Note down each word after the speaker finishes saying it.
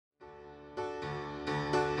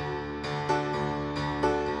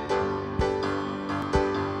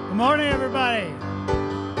morning, everybody.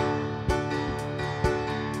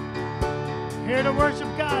 Here to worship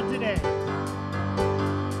God today.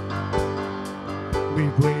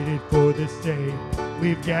 We've waited for this day.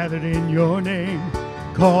 We've gathered in your name,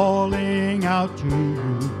 calling out to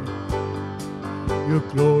you. Your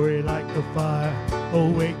glory like a fire,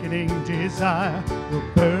 awakening desire, will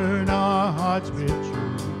burn our hearts with you.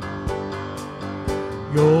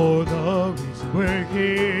 You're the reason we're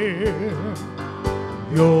here.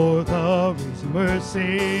 You're the reason we're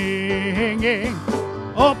singing.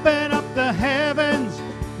 Open up the heavens,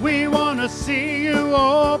 we want to see you.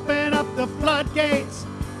 Open up the floodgates,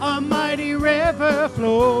 a mighty river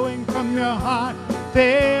flowing from your heart,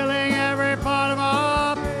 filling every part of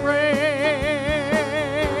our praise.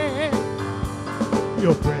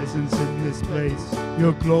 Your presence in this place,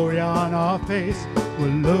 your glory on our face, we're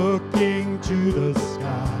looking to the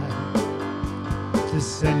sky.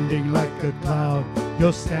 Descending like a cloud,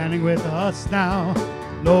 you're standing with us now.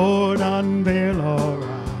 Lord, unveil our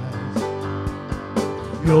eyes.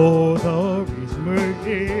 You're the reason we're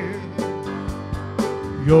here.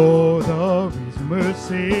 You're the reason we're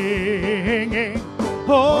singing.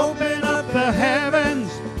 Open up the heavens,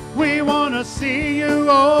 we want to see you.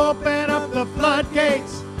 Open up the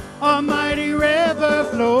floodgates, a mighty river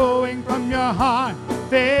flowing from your heart,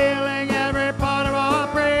 filling every part of our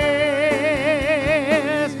praise.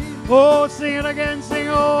 Oh, sing it again, sing,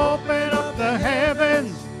 open up the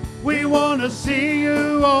heavens, we want to see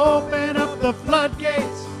you. Open up the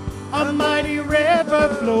floodgates, a mighty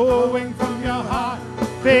river flowing from your heart,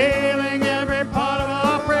 filling every part of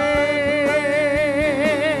our praise.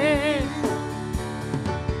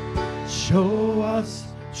 Show us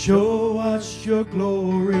your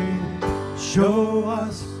glory. Show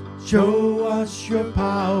us your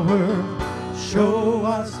power. Show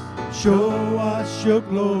us your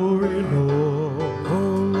glory, Lord.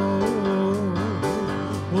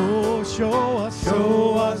 Oh, show us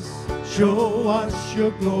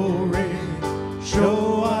your glory.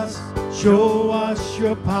 Show us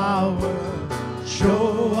your power.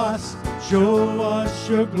 Show us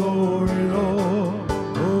your glory, Lord.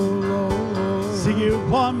 Sing it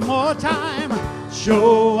one more time.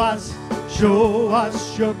 Show us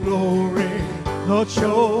your glory. Lord,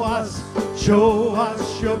 show us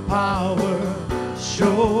your power.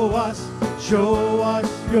 Show us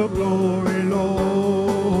your glory, Lord.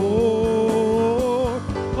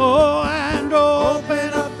 Oh, and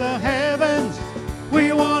open up the heavens,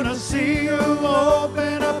 we want to see you.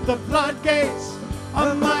 Open up the floodgates,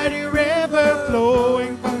 a mighty river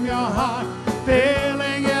flowing from your heart,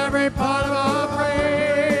 filling every part of our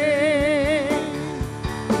praise.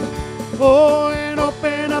 Oh, and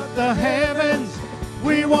open up the heavens,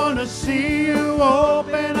 we want to see you.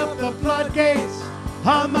 Open up the floodgates,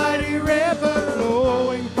 a mighty river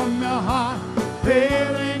flowing from your heart,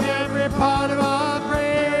 filling every part of our praise.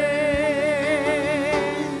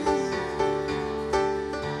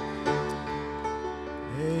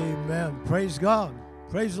 Amen. Praise God.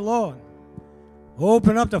 Praise the Lord.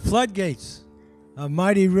 Open up the floodgates, a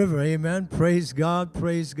mighty river. Amen. Praise God.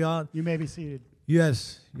 Praise God. You may be seated.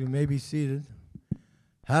 Yes, you may be seated.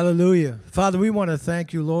 Hallelujah. Father, we want to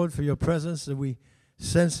thank you, Lord, for your presence that we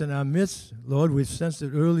sense in our midst. Lord, we've sensed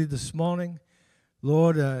it early this morning.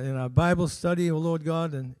 Lord, in our Bible study, oh Lord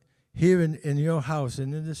God, and here in your house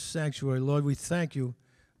and in this sanctuary, Lord, we thank you,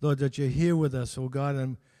 Lord, that you're here with us, oh God.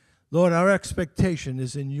 And Lord, our expectation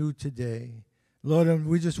is in you today. Lord, and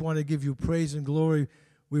we just want to give you praise and glory.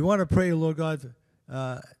 We want to pray, Lord God,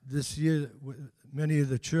 this year, many of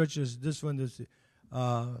the churches, this one is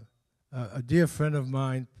a dear friend of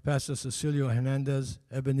mine, Pastor Cecilio Hernandez,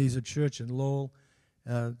 Ebenezer Church in Lowell,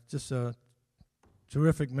 just a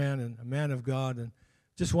terrific man and a man of God, and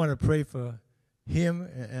just want to pray for him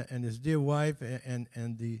and his dear wife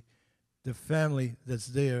and the family that's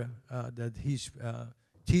there that he's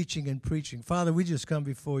teaching and preaching. Father, we just come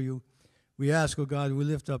before you. We ask, oh God, we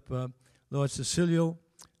lift up Lord Cecilio,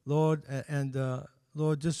 Lord, and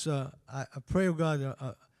Lord, just I pray, oh God,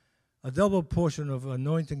 a double portion of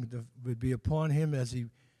anointing would be upon him as he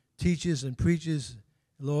teaches and preaches,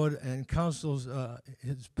 Lord, and counsels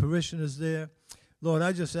his parishioners there. Lord,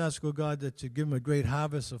 I just ask, oh God, that you give him a great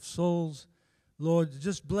harvest of souls. Lord,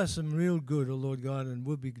 just bless him real good, oh Lord God, and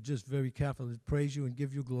we'll be just very careful to praise you and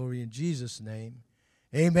give you glory in Jesus' name.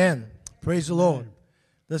 Amen. Praise the Lord.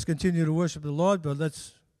 Let's continue to worship the Lord, but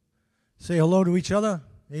let's say hello to each other.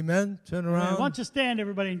 Amen. Turn around. Why don't you stand,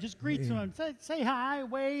 everybody, and just greet someone. Say hi,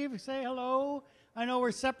 wave, say hello. I know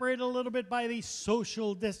we're separated a little bit by the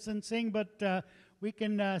social distancing, but we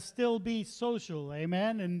can still be social.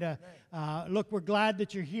 Amen. And look, we're glad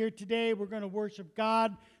that you're here today. We're going to worship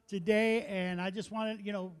God today, and I just wanted,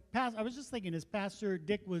 I was just thinking as Pastor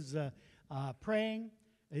Dick was praying,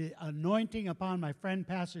 anointing upon my friend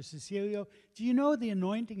Pastor Cecilio. Do you know the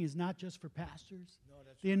anointing is not just for pastors? No,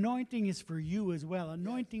 that's The anointing is for you as well.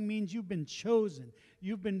 Anointing means you've been chosen.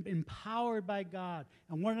 You've been empowered by God.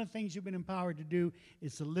 And one of the things you've been empowered to do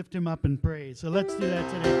is to lift him up in praise. So let's do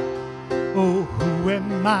that today. Oh, who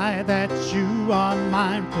am I that you are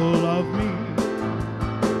mindful of me?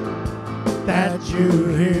 That you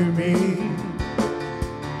hear me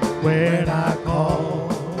when I call.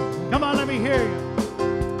 Come on, let me hear you.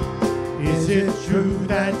 Is it true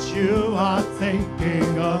that you are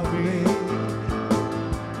thinking of me?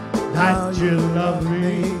 That you love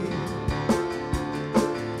me?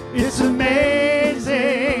 It's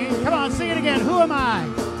amazing. Come on, sing it again. Who am I?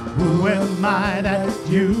 Who am I that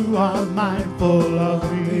you are mindful of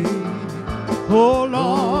me? Oh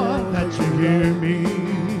Lord, that you hear me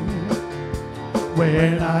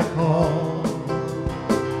when I call.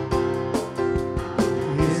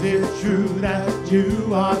 Is it true that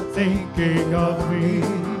you are thinking of me?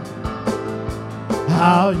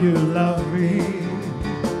 How you love me?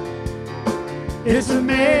 It's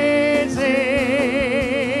amazing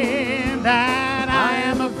that I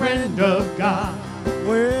am a friend of God.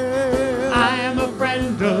 Well, I am a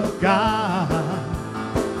friend of God.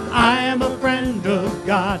 I am a friend of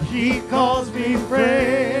God. He calls me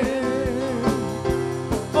friend.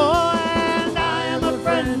 God. I am a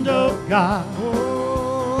friend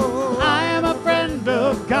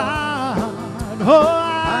of God. Oh,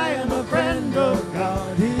 I am a friend of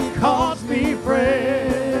God. He calls me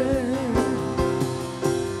friend.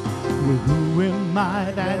 Well, who am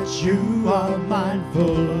I that you are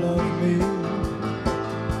mindful of me?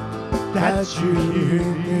 That you hear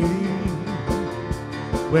me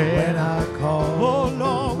when I call. Oh,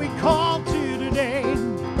 Lord, we call to you today.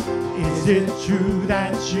 Is it true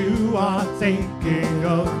that you are thinking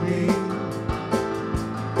of me?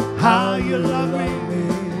 How you love me?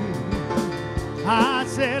 I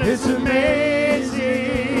said it's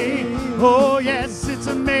amazing. Oh yes, it's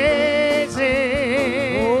amazing.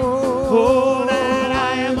 Oh, that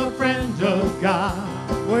I am a friend of God.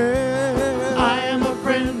 Well, I am a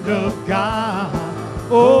friend of God.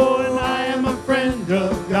 Oh, and I am a friend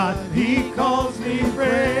of God. He calls me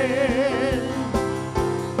friend.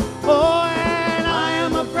 Oh, and I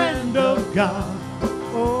am a friend of God.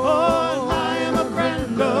 Oh, and I am a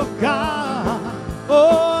friend of God.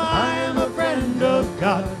 Oh, I am a friend of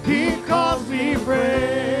God. He calls me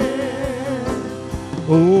friend.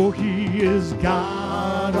 Oh, He is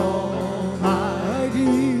God Almighty,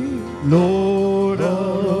 Lord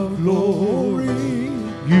of glory.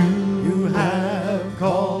 You have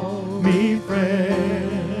called me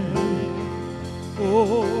friend.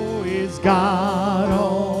 Oh, is God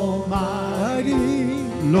Almighty,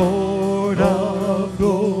 Lord of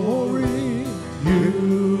glory.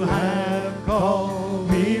 You have called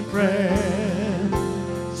me friend.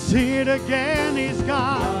 Sing it again. He's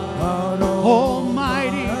God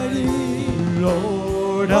Almighty,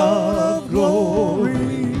 Lord of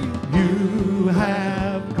glory. You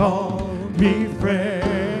have called me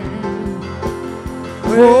friend.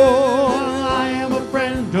 Oh, I am a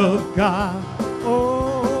friend of God.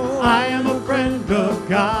 Oh, I am a friend of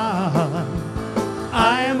God.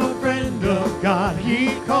 I am a friend of God.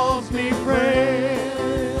 He calls me friend.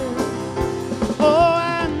 Oh,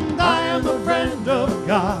 and I am a friend of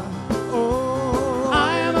God. Oh,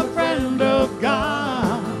 I am a friend of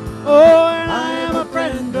God. Oh, and I am a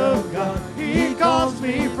friend of God. He calls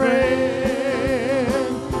me friend.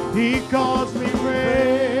 He calls me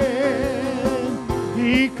friend.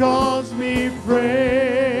 He calls me friend.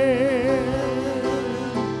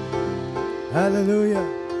 Hallelujah.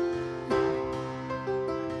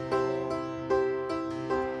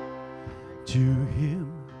 To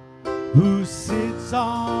Him who sits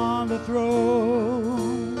on the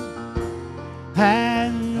throne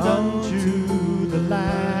and unto the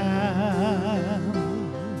Lamb.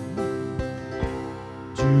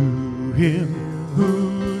 To Him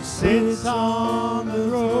who sits on the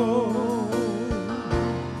throne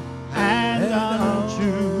and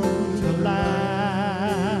unto the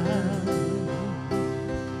Lamb.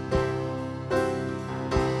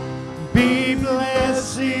 Be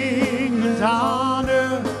blessing and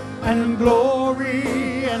honor and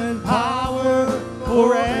glory and power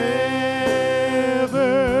forever.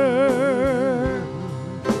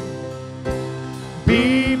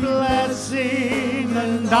 Be blessing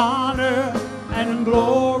and honor and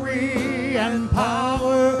glory and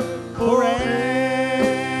power forever.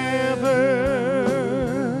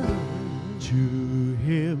 To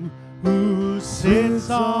Him who sits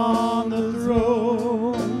on the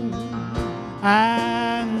throne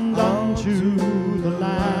and unto the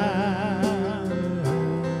Lamb.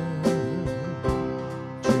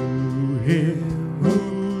 To him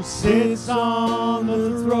who sits on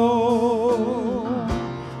the throne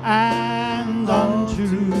and unto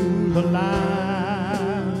the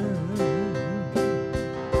Lamb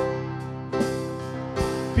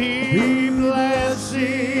be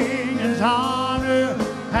blessing and honor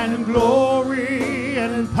and glory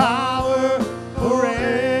and power forever.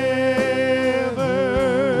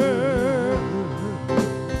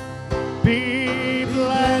 Be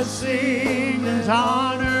blessing and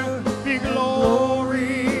honor, be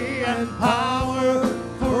glory and power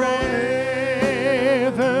forever.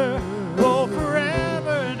 Oh, forever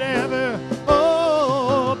and ever.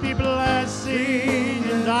 Oh, be blessing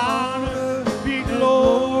and honor, be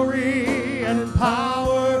glory and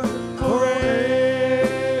power forever.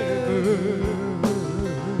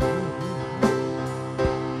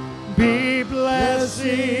 Be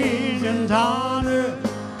blessing and honor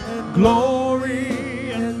and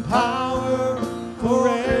glory and power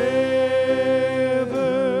forever.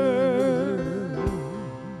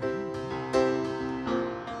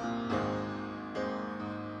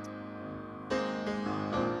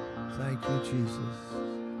 Thank you, Jesus.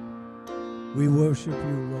 We worship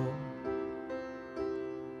you, Lord.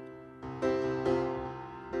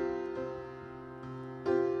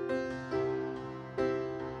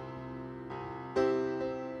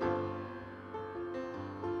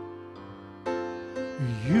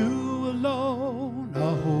 You alone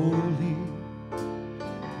are holy.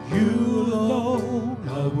 You alone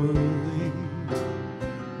are worthy.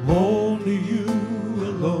 Only you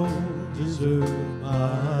alone deserve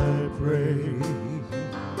my praise.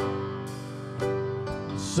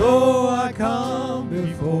 So I come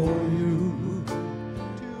before you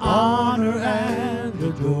to honor and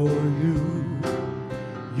adore you.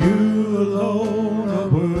 You alone are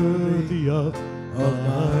worthy of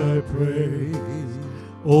my praise.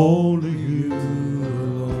 Only you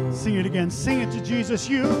alone. Sing it again. Sing it to Jesus.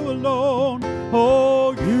 You alone.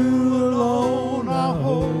 Oh, you alone are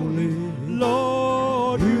holy.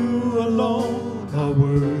 Lord, you alone are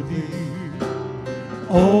worthy.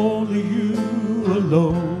 Only you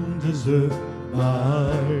alone deserve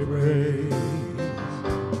my praise.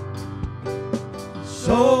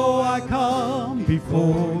 So I come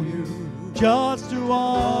before you just to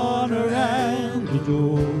honor and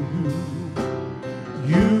adore you.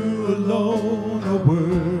 You alone are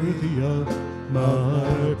worthy of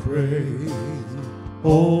my praise.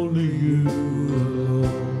 Only you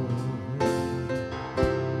alone.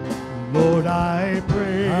 Lord, I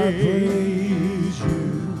praise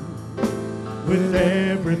you with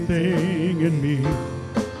everything in me.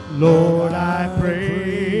 Lord, I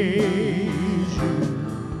praise you.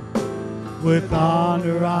 With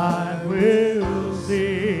honor I will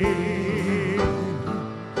sing.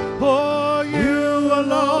 For you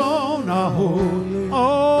alone are holy.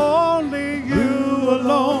 Only you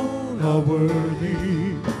alone are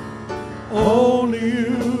worthy. Only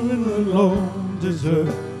you alone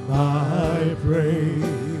deserve my praise.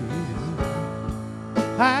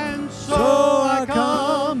 And so I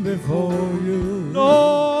come before you,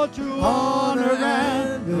 Lord, to honor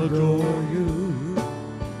and adore you.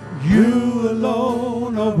 You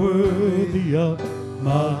alone are worthy of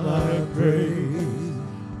my praise.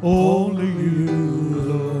 Only you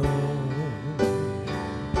alone.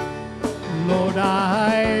 Lord,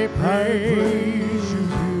 I praise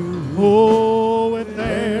you, oh, with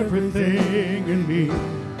everything in me.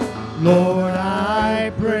 Lord,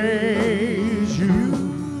 I praise you.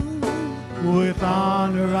 With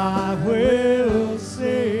honor I will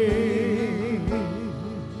sing.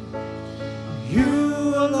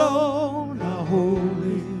 You alone are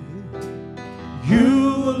holy.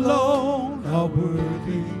 You alone are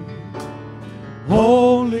worthy.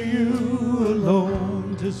 Only you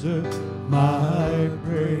alone deserve my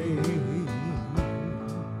praise.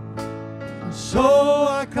 So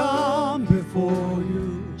I come before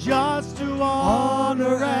you just to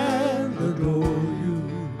honor and adore you.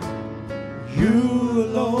 You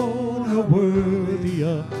alone are worthy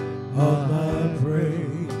of my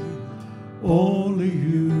praise. Only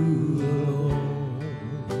you alone.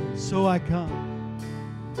 So I come.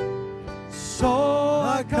 So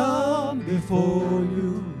I come before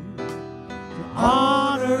you to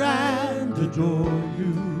honor and adore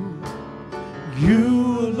you.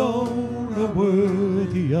 You alone are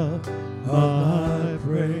worthy of my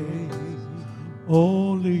praise.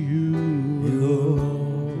 Only you alone.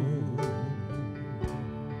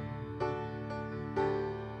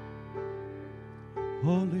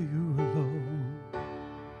 Only you alone.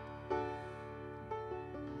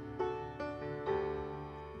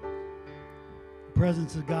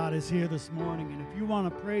 presence of God is here this morning. And if you want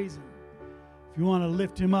to praise Him, if you want to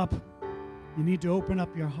lift Him up, you need to open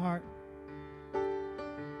up your heart.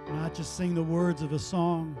 Not just sing the words of a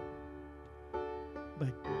song, but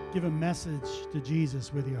give a message to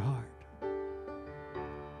Jesus with your heart.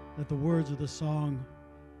 Let the words of the song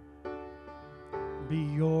be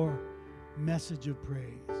your message of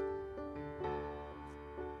praise.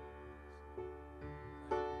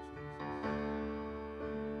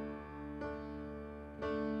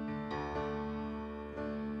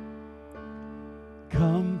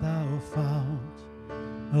 Come, thou fount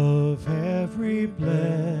of every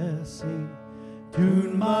blessing,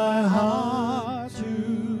 tune my heart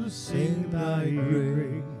to sing thy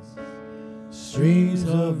grace. Streams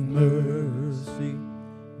of mercy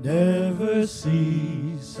never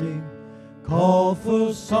ceasing, call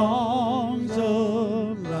for songs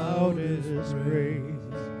of loudest praise.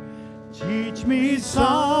 Teach me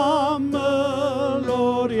some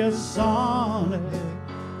melodious sonnet,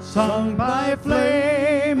 sung by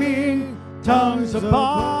flaming tongues above.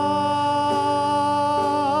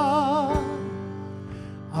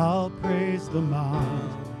 I'll praise the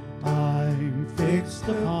mount I'm fixed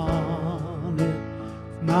upon it,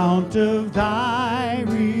 mount of thy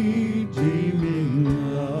redeeming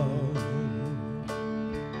love.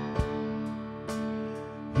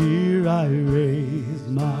 Here I raise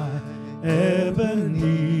my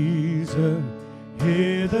Ebenezer,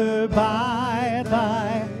 hither by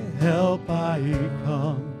thy help I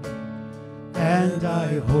come, and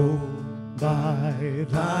I hope by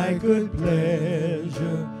thy good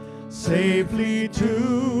pleasure safely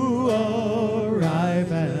to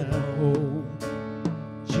arrive at home.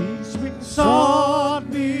 Jesus sought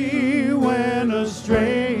me when a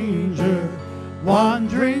stranger,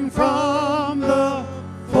 wandering from the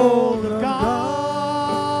fold of God.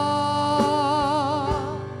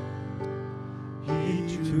 He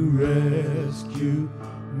to rescue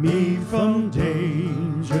me from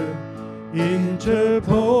danger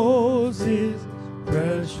interposes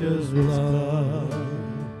precious blood.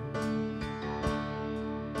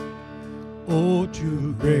 Oh,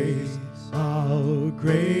 to grace how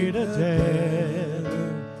great a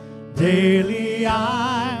debtor daily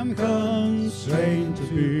I'm constrained to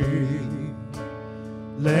be.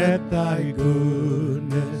 Let thy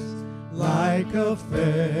goodness like a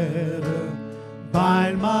fetter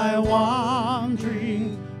bind my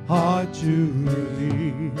wandering heart to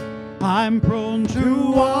thee. I'm prone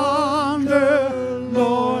to wander,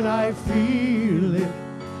 Lord, I feel it,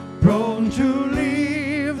 prone to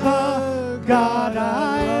leave the God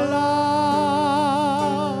I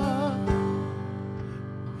love.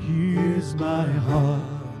 Here's my heart,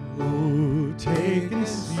 oh, take and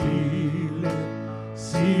seal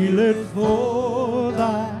it for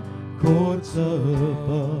thy courts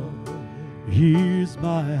above. Here's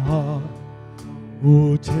my heart,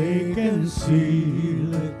 oh, take and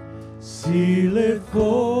seal it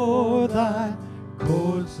for thy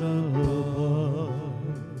courts above.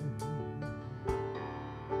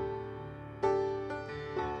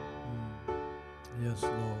 Yes,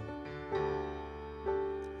 Lord.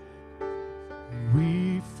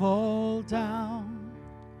 We fall down,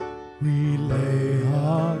 we lay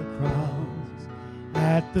our crowns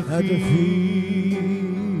at the feet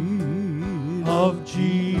of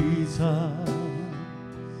Jesus.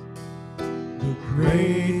 The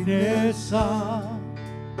greatness of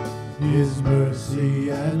His mercy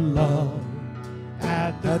and love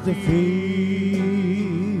at the feet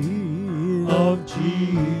of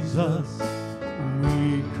Jesus.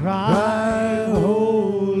 We cry,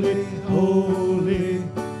 holy, holy,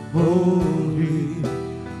 holy.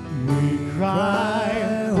 We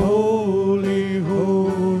cry, holy,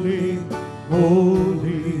 holy,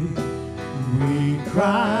 holy. We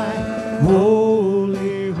cry,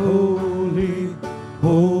 holy, holy,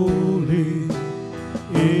 holy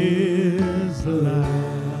is the Lamb.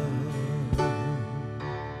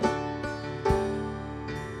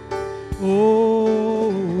 Oh,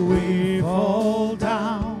 we fall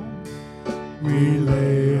down, we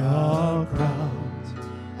lay our crowns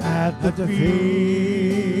at the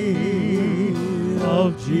feet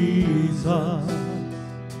of Jesus.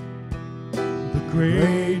 The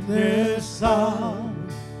greatness of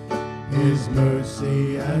His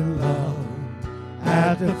mercy and love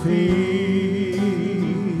at the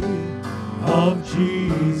feet of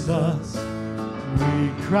Jesus. We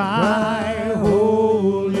cry,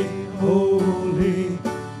 holy, holy,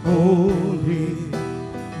 holy.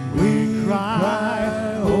 We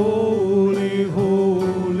cry, holy,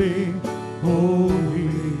 holy, holy.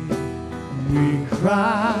 We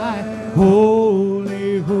cry,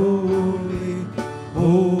 holy, holy,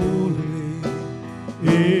 holy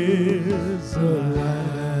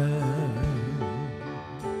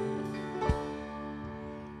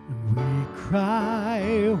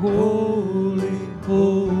cry, holy,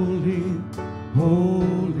 holy,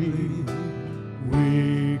 holy.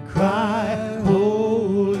 We cry,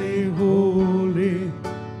 holy, holy,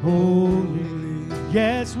 holy.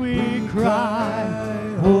 Yes, we cry,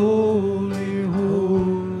 holy,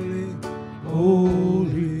 holy,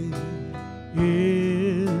 holy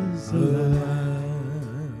is the Lamb.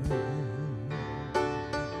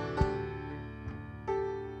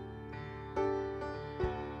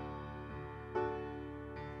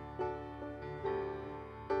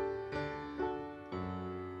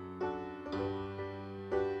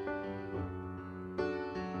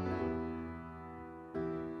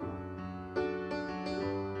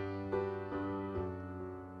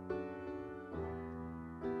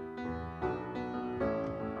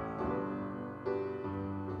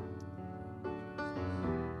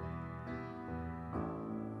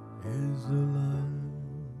 Is the Lamb.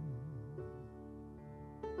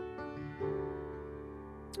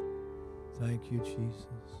 Thank you, Jesus.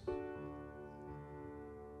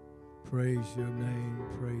 Praise your name,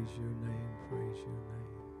 praise your name, praise your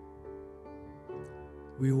name.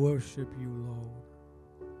 We worship you, Lord.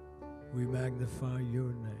 We magnify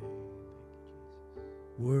your name.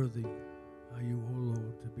 Worthy are you, O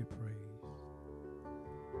Lord, to be praised.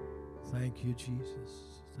 Thank you, Jesus.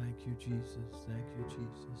 Thank you, Jesus. Thank you,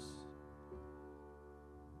 Jesus.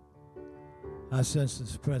 I sense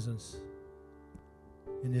His presence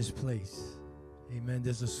in this place. Amen.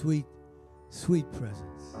 There's a sweet, sweet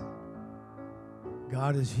presence.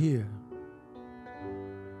 God is here.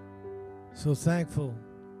 So thankful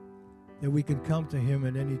that we can come to Him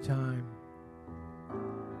at any time.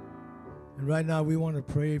 And right now we want to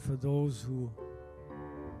pray for those who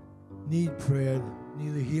need prayer,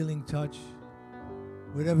 need a healing touch.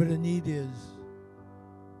 Whatever the need is,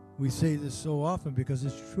 we say this so often because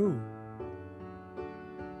it's true.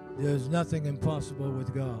 There's nothing impossible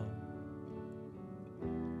with God.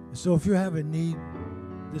 So if you have a need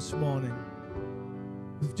this morning,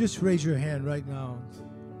 just raise your hand right now.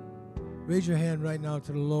 Raise your hand right now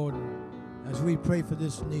to the Lord as we pray for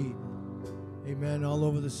this need. Amen. All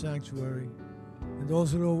over the sanctuary. And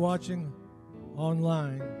those who are watching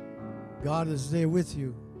online, God is there with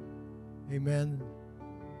you. Amen.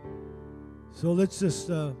 So let's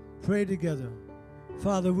just pray together.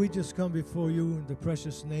 Father, we just come before you in the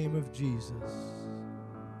precious name of Jesus.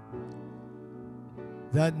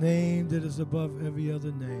 That name that is above every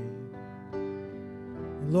other name.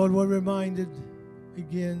 And Lord, we're reminded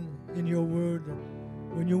again in your word,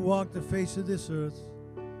 when you walked the face of this earth,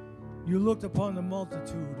 you looked upon the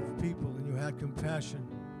multitude of people and you had compassion,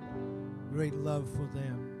 great love for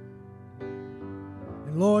them.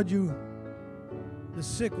 And Lord, the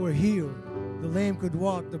sick were healed. The lame could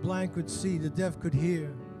walk, the blind could see, the deaf could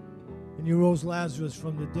hear. And you rose Lazarus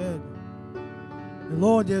from the dead. And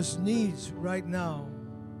Lord, there's needs right now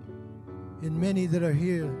in many that are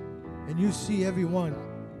here. And you see everyone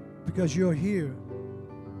because you're here,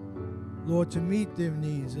 Lord, to meet their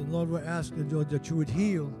needs. And Lord, we're asking, Lord, that you would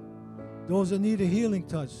heal those that need a healing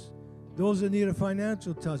touch, those that need a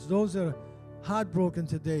financial touch, those that are heartbroken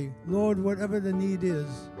today. Lord, whatever the need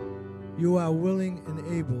is, you are willing and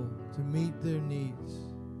able to meet their needs.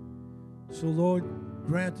 So, Lord,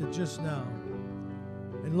 grant it just now.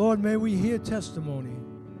 And, Lord, may we hear testimony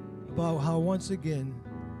about how once again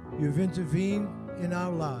you've intervened in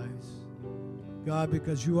our lives, God,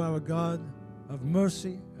 because you are a God of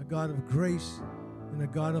mercy, a God of grace, and a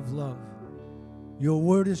God of love. Your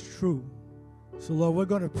word is true. So, Lord, we're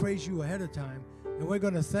going to praise you ahead of time, and we're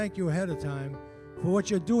going to thank you ahead of time for what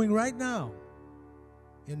you're doing right now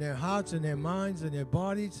in their hearts and their minds and their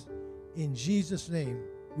bodies. In Jesus' name,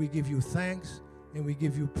 we give you thanks and we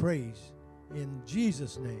give you praise. In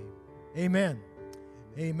Jesus' name, amen.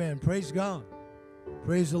 Amen. Praise God.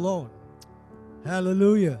 Praise the Lord.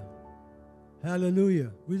 Hallelujah.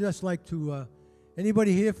 Hallelujah. We just like to,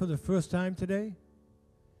 anybody here for the first time today?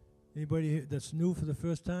 Anybody here that's new for the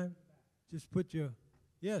first time? Just put your,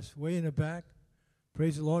 yes, way in the back.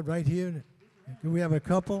 Praise the Lord, right here. Can we have a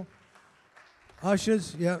couple?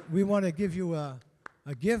 Ushers, yeah, we want to give you a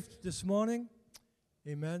gift this morning.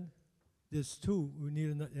 Amen. There's two. We need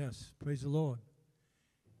another. Yes, praise the Lord.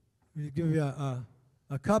 We give you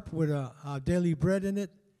a cup with our daily bread in it.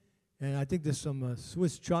 And I think there's some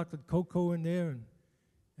Swiss chocolate cocoa in there.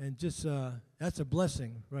 And just, that's a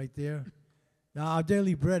blessing right there. Now, our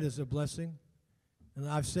daily bread is a blessing. And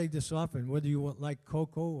I've said this often, whether you like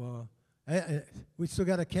cocoa or, we still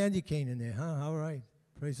got a candy cane in there, huh? All right.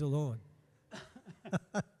 Praise the Lord.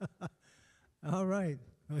 All right.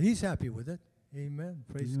 Well, he's happy with it. Amen.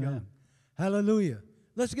 Praise God. Hallelujah.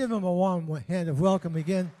 Let's give him a warm hand of welcome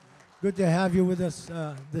again. Good to have you with us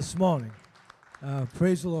this morning.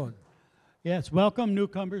 Praise the Lord. Yes, welcome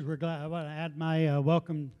newcomers. We're glad. I want to add my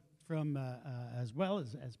welcome from as well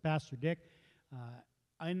as Pastor Dick. Now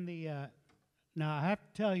I have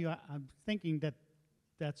to tell you, I'm thinking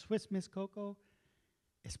that Swiss Miss Coco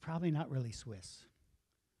is probably not really Swiss.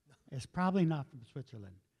 It's probably not from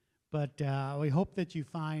Switzerland. But we hope that you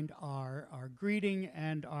find our greeting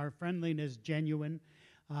and our friendliness genuine.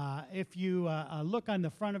 If you look on the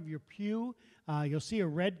front of your pew, you'll see a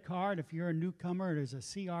red card. If you're a newcomer, there's a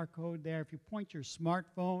CR code there. If you point your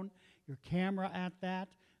smartphone, your camera at that,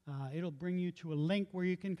 it'll bring you to a link where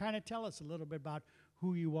you can kind of tell us a little bit about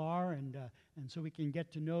who you are, and so we can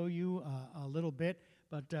get to know you a little bit.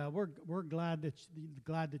 But we're glad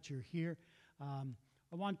that you're here.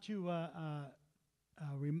 I want to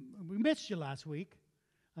we missed you last week.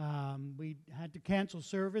 We had to cancel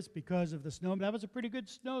service because of the snow. That was a pretty good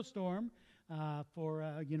snowstorm.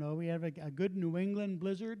 We had a good New England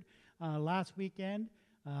blizzard last weekend.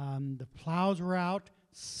 The plows were out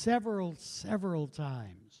several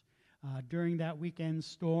times during that weekend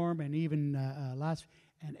storm, and even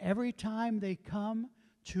and every time they come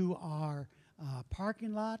to our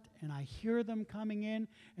parking lot, and I hear them coming in,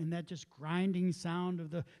 and that just grinding sound of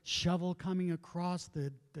the shovel coming across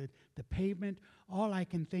the pavement, all I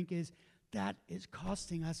can think is, that is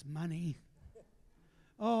costing us money.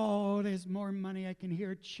 Oh, there's more money. I can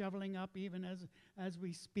hear it shoveling up even as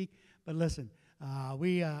we speak. But listen, I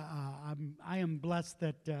am blessed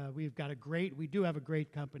that we do have a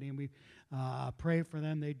great company, and we pray for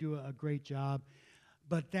them. They do a great job.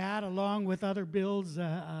 But that, along with other bills,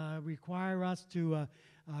 require us to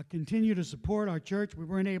continue to support our church. We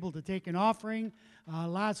weren't able to take an offering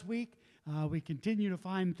last week. We continue to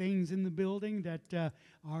find things in the building that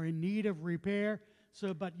are in need of repair.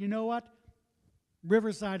 But you know what?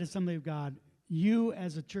 Riverside Assembly of God, you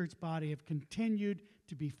as a church body have continued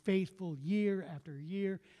to be faithful year after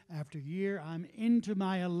year after year. I'm into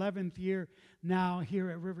my 11th year now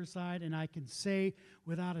here at Riverside, and I can say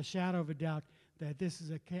without a shadow of a doubt that this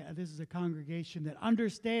is a congregation that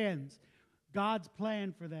understands God's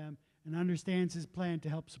plan for them and understands His plan to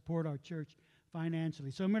help support our church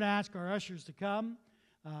financially. So I'm going to ask our ushers to come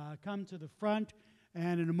to the front,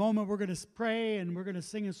 and in a moment we're going to pray and we're going to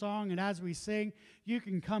sing a song. And as we sing, you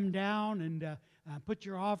can come down and put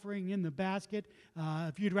your offering in the basket.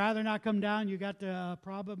 If you'd rather not come down, you got a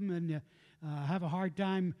problem and have a hard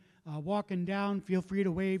time walking down, feel free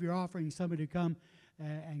to wave your offering, somebody to come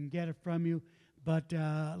and get it from you. But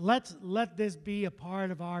let this be a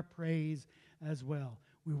part of our praise as well.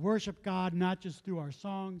 We worship God not just through our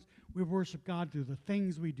songs. We worship God through the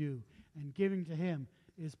things we do. And giving to Him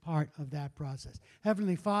is part of that process.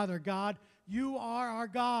 Heavenly Father, God, you are our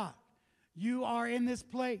God. You are in this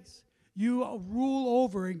place. You rule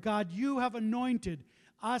over. And God, you have anointed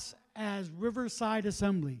us as Riverside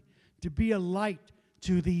Assembly to be a light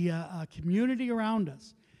to the community around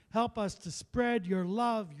us. Help us to spread your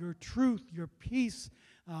love, your truth, your peace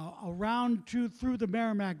around through the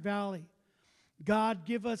Merrimack Valley. God,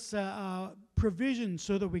 give us provision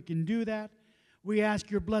so that we can do that. We ask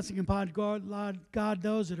your blessing upon God,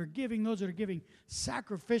 those that are giving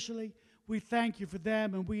sacrificially. We thank you for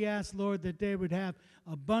them, and we ask, Lord, that they would have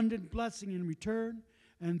abundant blessing in return,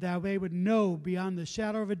 and that they would know beyond the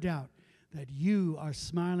shadow of a doubt that you are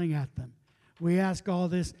smiling at them. We ask all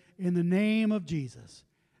this in the name of Jesus.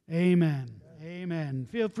 Amen. Amen.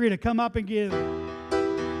 Feel free to come up and give.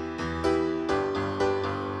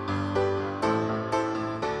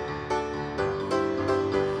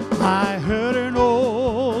 I heard an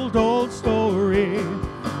old story,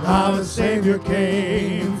 how a Savior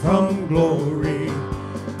came from glory,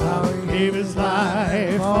 how He gave His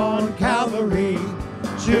life on Calvary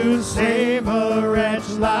to save a wretch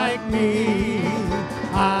like me.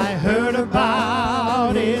 I heard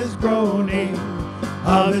about His groaning,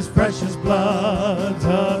 of His precious blood's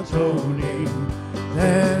atoning.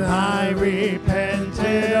 Then I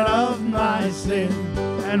repented of my sin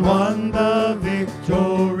and won the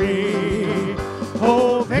victory.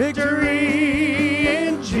 Oh, victory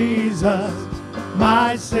in Jesus,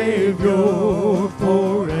 my Savior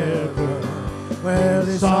forever. Well,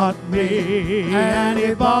 He sought me and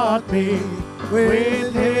He bought me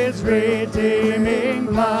with His redeeming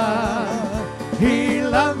blood. He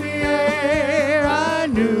loved me ere I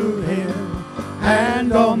knew Him,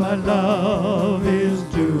 and all my love is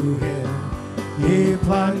due Him. He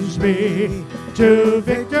plunged me to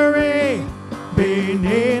victory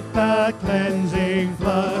beneath the cleansing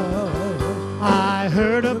flood. I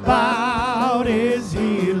heard about His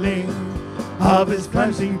healing, of His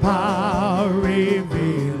cleansing power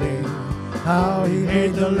revealing, how he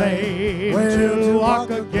made the lame to walk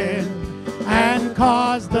again, and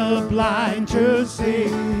caused the blind to see.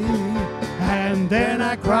 And then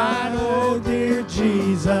I cried, oh dear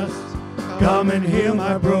Jesus, come and heal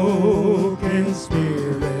my broken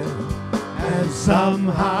spirit. And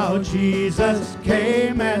somehow Jesus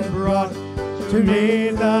came and brought to me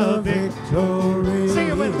the victory. Sing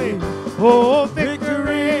it with me. Oh,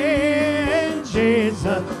 victory in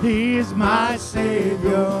Jesus, He's my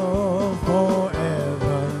Savior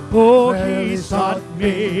forever. Oh, He sought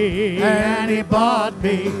me and He bought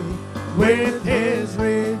me with His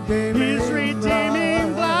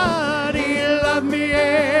redeeming blood. He loved me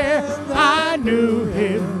ere I knew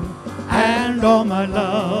Him, and all my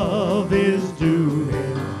love is due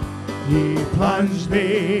Him. He plunged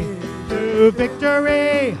me to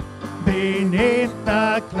victory beneath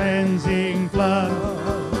the cleansing flood.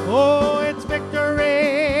 Oh, it's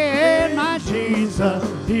victory in my Jesus,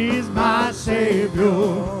 He's my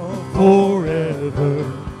Savior forever.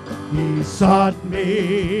 He sought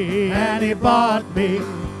me and He bought me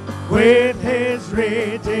with His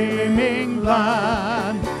redeeming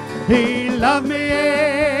blood. He loved me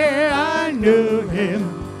ere I knew Him,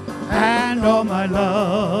 and all my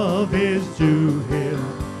love is to Him.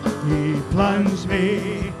 He plunged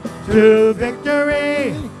me to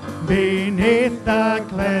victory beneath the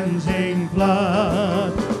cleansing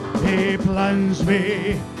flood. He plunged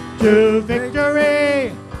me to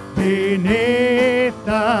victory beneath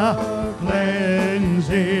the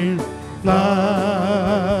cleansing flood.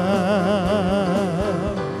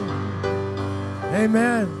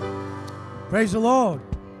 Amen. Praise the Lord.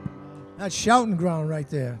 That's shouting ground right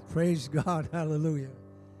there. Praise God. Hallelujah.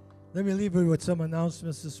 Let me leave you with some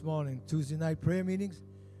announcements this morning. Tuesday night prayer meetings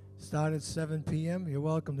start at 7 p.m. You're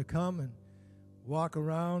welcome to come and walk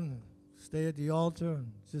around, and stay at the altar,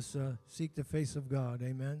 and just seek the face of God.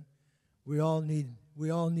 Amen. We all need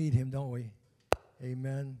Him, don't we?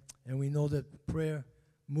 Amen. And we know that prayer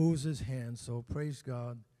moves His hand. So praise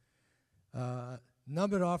God.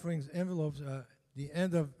 Numbered offerings envelopes. The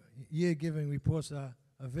end of year giving reports are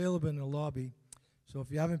available in the lobby. So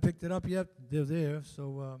if you haven't picked it up yet, they're there.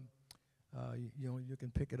 So you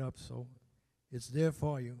can pick it up. So it's there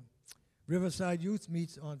for you. Riverside Youth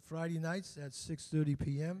meets on Friday nights at 6:30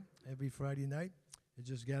 p.m. every Friday night. They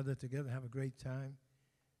just gather together, have a great time,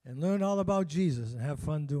 and learn all about Jesus and have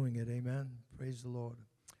fun doing it. Amen. Praise the Lord.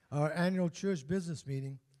 Our annual church business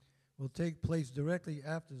meeting will take place directly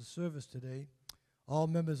after the service today. All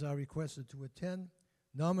members are requested to attend.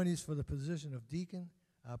 Nominees for the position of deacon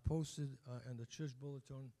are posted in the church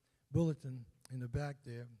bulletin in the back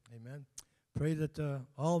there. Amen. Pray that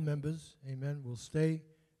all members, amen, will stay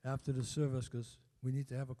after the service, because we need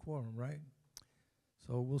to have a quorum, right?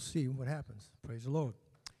 So we'll see what happens. Praise the Lord.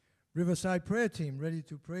 Riverside Prayer Team, ready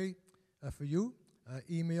to pray for you.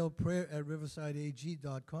 Email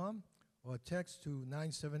prayer@riversideag.com or text to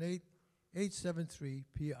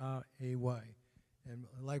 978-873-PRAY. And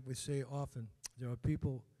like we say often, there are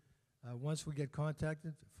people, once we get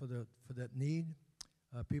contacted for that need,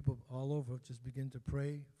 people all over just begin to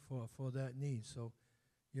pray for that need. So,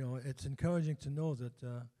 it's encouraging to know that,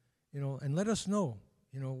 and let us know,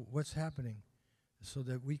 what's happening, so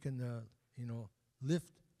that we can,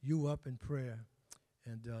 lift you up in prayer,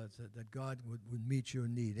 and that God would meet your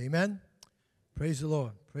need. Amen? Praise the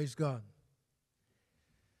Lord. Praise God.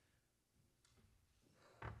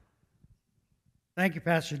 Thank you,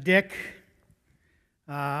 Pastor Dick.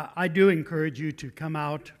 I do encourage you to come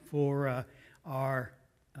out for our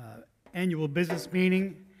annual business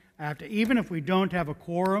meeting. Even if we don't have a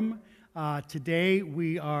quorum today,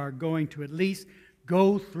 we are going to at least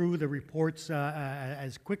go through the reports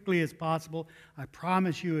as quickly as possible. I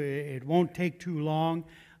promise you it won't take too long.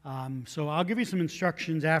 So I'll give you some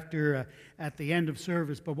instructions at the end of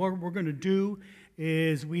service. But what we're going to do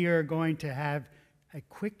is we are going to have a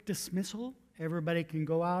quick dismissal. Everybody can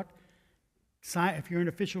go out. If you're an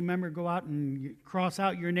official member, go out and cross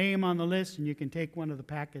out your name on the list, and you can take one of the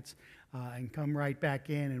packets and come right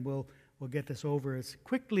back in, and we'll get this over as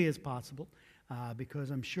quickly as possible,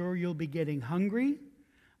 because I'm sure you'll be getting hungry,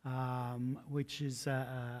 which is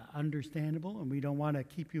understandable, and we don't want to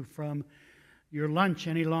keep you from your lunch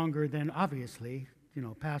any longer than, obviously,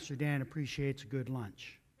 Pastor Dan appreciates a good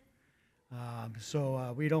lunch.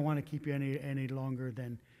 So we don't want to keep you any longer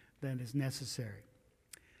than is necessary.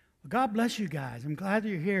 Well, God bless you guys. I'm glad that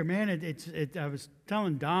you're here. Man, I was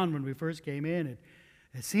telling Don when we first came in,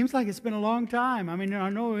 it seems like it's been a long time. I mean,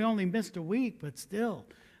 I know we only missed a week, but still,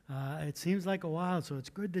 it seems like a while. So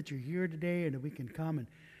it's good that you're here today and that we can come and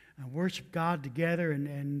worship God together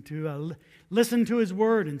and to listen to His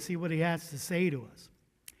Word and see what He has to say to us.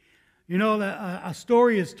 You know, a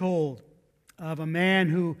story is told of a man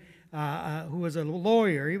who was a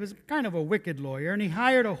lawyer. He was kind of a wicked lawyer, and he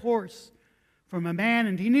hired a horse from a man,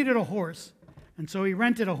 and he needed a horse, and so he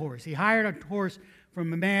rented a horse. He hired a horse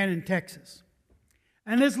from a man in Texas.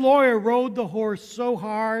 And this lawyer rode the horse so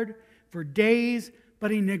hard for days,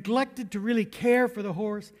 but he neglected to really care for the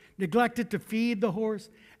horse, neglected to feed the horse,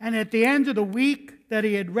 and at the end of the week that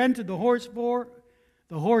he had rented the horse for,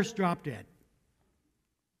 the horse dropped dead.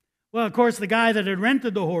 Well, of course, the guy that had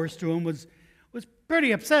rented the horse to him was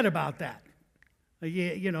pretty upset about that.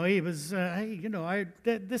 You know, he was, hey, you know,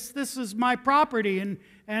 this is my property, and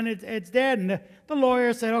it's dead. And the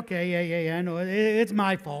lawyer said, okay, yeah, I know, it's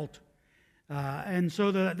my fault. And so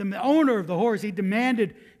the owner of the horse,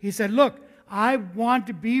 he said, look, I want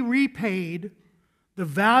to be repaid the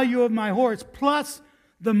value of my horse, plus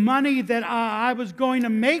the money that I was going to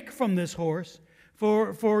make from this horse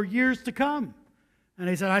for years to come. And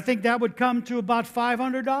he said, I think that would come to about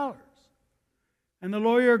 $500. And the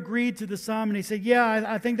lawyer agreed to the sum, and he said, yeah,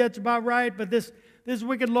 I think that's about right. But this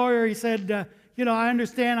wicked lawyer, he said, you know, I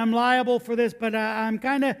understand I'm liable for this, but I'm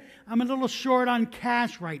a little short on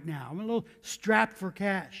cash right now. I'm a little strapped for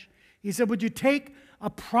cash. He said, would you take a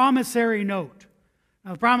promissory note?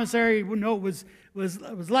 Now, the promissory note was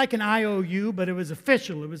like an IOU, but it was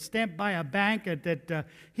official. It was stamped by a bank that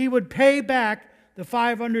he would pay back the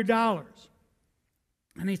 $500.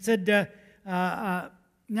 And he said,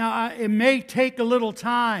 now it may take a little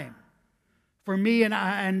time for me, and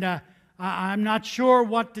I'm not sure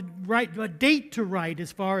what date to write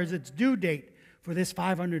as far as its due date for this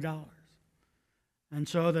 $500. And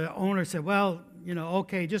so the owner said, well, you know,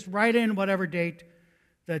 okay, just write in whatever date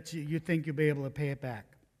that you think you'll be able to pay it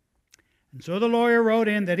back. And so the lawyer wrote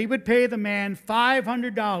in that he would pay the man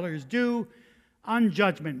 $500 due on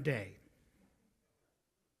Judgment Day.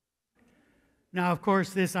 Now, of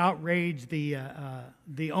course, this outraged the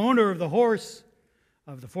owner of the horse,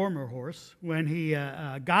 of the former horse, when he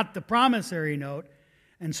got the promissory note.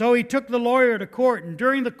 And so he took the lawyer to court. And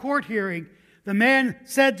during the court hearing, the man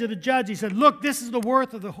said to the judge, he said, look, this is the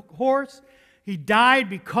worth of the horse. He died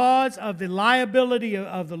because of the liability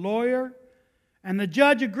of the lawyer. And the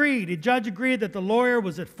judge agreed. The judge agreed that the lawyer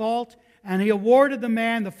was at fault, and he awarded the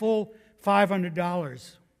man the full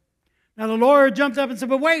 $500. Now, the lawyer jumped up and said,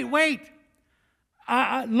 but wait.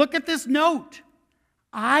 Look at this note.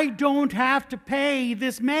 I don't have to pay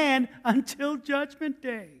this man until Judgment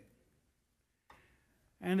Day.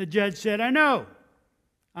 And the judge said, I know.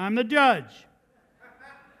 I'm the judge.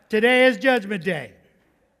 Today is Judgment Day.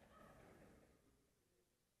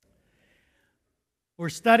 We're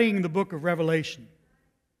studying the book of Revelation.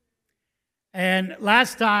 And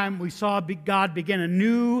last time we saw God begin a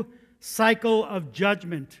new cycle of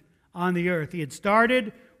judgment on the earth. He had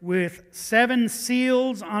started with 7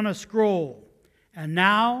 seals on a scroll. And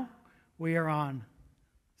now we are on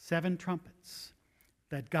 7 trumpets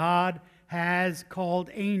that God has called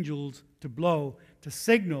angels to blow to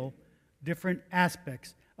signal different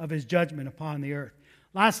aspects of his judgment upon the earth.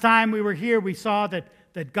 Last time we were here, we saw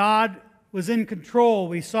that God was in control.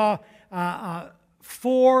 We saw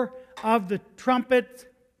 4 of the trumpets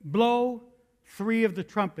blow, 3 of the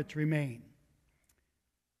trumpets remain.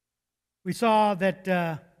 We saw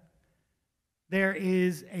that there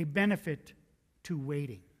is a benefit to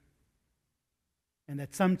waiting, and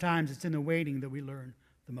that sometimes it's in the waiting that we learn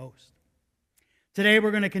the most. Today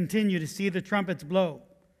we're going to continue to see the trumpets blow,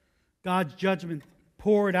 God's judgment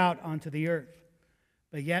poured out onto the earth,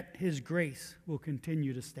 but yet his grace will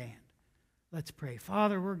continue to stand. Let's pray.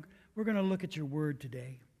 Father, we're going to look at your word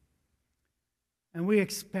today, and we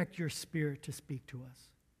expect your Spirit to speak to us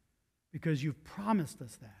because you've promised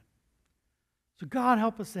us that. So God,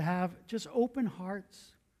 help us to have just open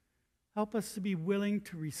hearts. Help us to be willing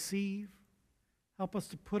to receive. Help us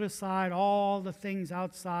to put aside all the things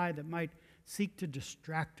outside that might seek to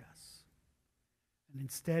distract us, and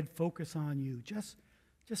instead focus on you. Just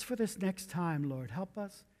for this next time, Lord, help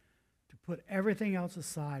us to put everything else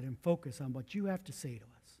aside and focus on what you have to say to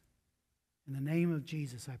us. In the name of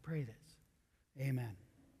Jesus, I pray this. Amen.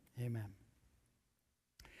 Amen.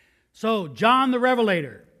 So, John the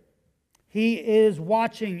Revelator, he is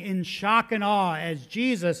watching in shock and awe as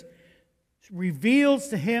Jesus reveals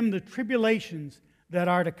to him the tribulations that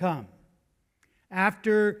are to come.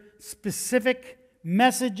 After specific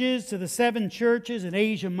messages to the 7 churches in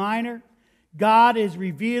Asia Minor, God is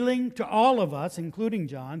revealing to all of us, including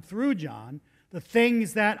John, through John, the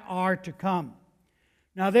things that are to come.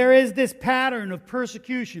 Now, there is this pattern of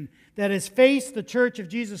persecution that has faced the Church of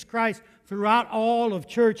Jesus Christ throughout all of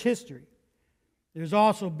church history. There's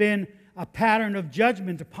also been a pattern of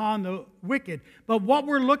judgment upon the wicked. But what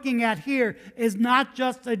we're looking at here is not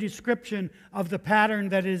just a description of the pattern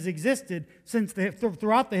that has existed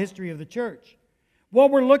throughout the history of the church. What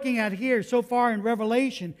we're looking at here so far in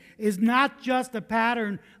Revelation is not just a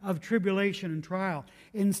pattern of tribulation and trial.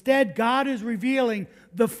 Instead, God is revealing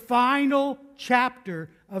the final chapter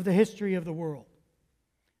of the history of the world.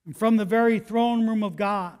 And from the very throne room of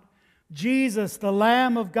God, Jesus, the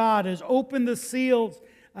Lamb of God, has opened the seals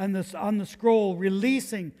on the scroll,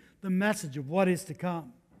 releasing the message of what is to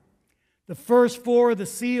come. The first four of the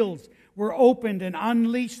seals were opened and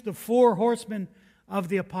unleashed the four horsemen of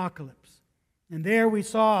the apocalypse. And there we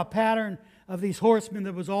saw a pattern of these horsemen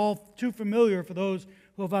that was all too familiar for those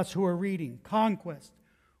of us who are reading. Conquest,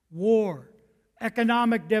 war,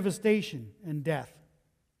 economic devastation, and death.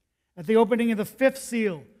 At the opening of the fifth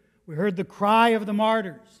seal, we heard the cry of the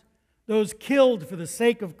martyrs, those killed for the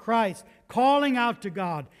sake of Christ, calling out to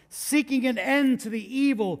God, seeking an end to the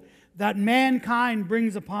evil that mankind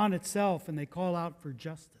brings upon itself, and they call out for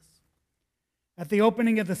justice. At the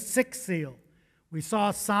opening of the sixth seal, we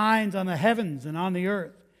saw signs on the heavens and on the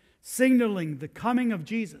earth, signaling the coming of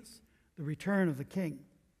Jesus, the return of the King.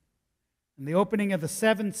 And the opening of the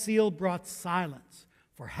seventh seal brought silence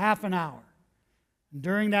for half an hour. And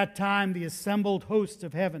during that time, the assembled hosts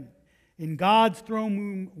of heaven in God's throne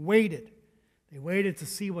room waited. They waited to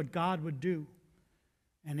see what God would do.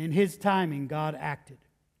 And in His timing, God acted.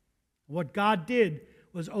 What God did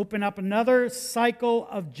was open up another cycle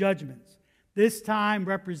of judgments, this time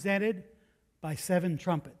represented by 7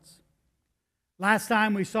 trumpets. Last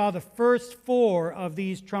time we saw the first 4 of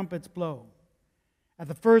these trumpets blow. At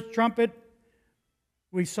the first trumpet,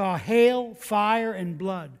 we saw hail, fire, and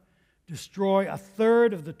blood destroy a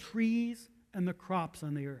third of the trees and the crops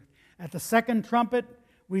on the earth. At the second trumpet,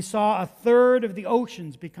 we saw a third of the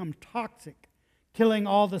oceans become toxic, killing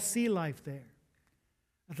all the sea life there.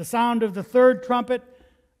 At the sound of the third trumpet,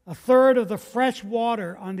 a third of the fresh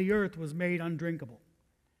water on the earth was made undrinkable.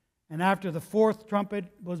 And after the fourth trumpet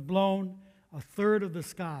was blown, a third of the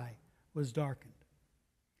sky was darkened.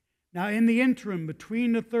 Now, in the interim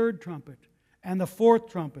between the third trumpet and the fourth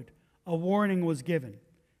trumpet, a warning was given.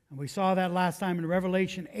 And we saw that last time in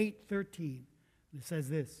Revelation 8:13. It says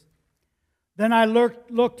this: Then I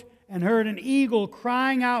looked and heard an eagle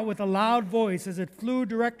crying out with a loud voice as it flew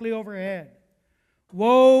directly overhead.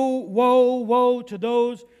 Woe, woe, woe to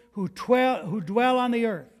those who dwell on the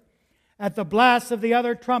earth at the blast of the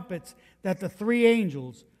other trumpets that the 3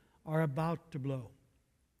 angels are about to blow.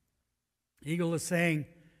 The eagle is saying,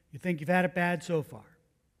 you think you've had it bad so far.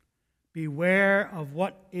 Beware of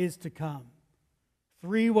what is to come.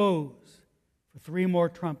 3 woes for 3 more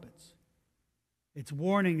trumpets. It's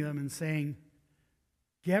warning them and saying,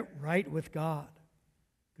 get right with God,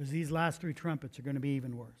 because these last 3 trumpets are going to be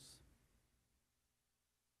even worse.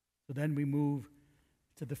 So then we move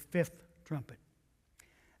to the 5th trumpet.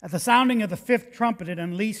 At the sounding of the 5th trumpet, it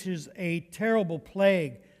unleashes a terrible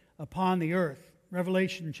plague upon the earth.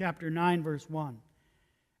 Revelation chapter 9, verse 1.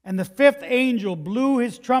 And the 5th angel blew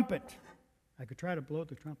his trumpet. I could try to blow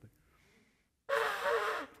the trumpet.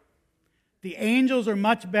 The angels are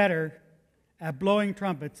much better at blowing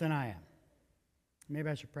trumpets than I am. Maybe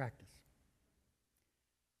I should practice.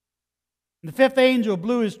 The 5th angel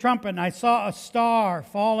blew his trumpet, and I saw a star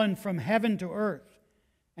fallen from heaven to earth,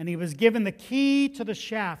 and he was given the key to the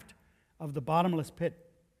shaft of the bottomless pit.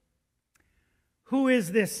 Who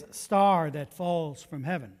is this star that falls from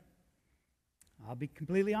heaven? I'll be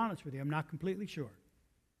completely honest with you. I'm not completely sure.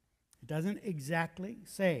 It doesn't exactly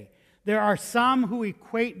say. There are some who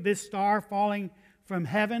equate this star falling from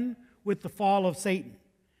heaven with the fall of Satan,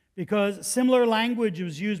 because similar language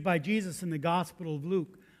was used by Jesus in the Gospel of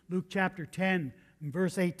Luke, Luke chapter 10, and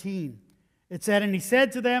verse 18. It said, and he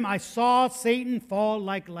said to them, I saw Satan fall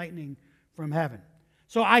like lightning from heaven.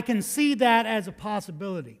 So I can see that as a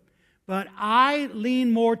possibility. But I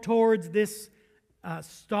lean more towards this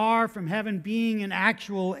star from heaven being an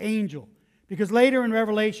actual angel. Because later in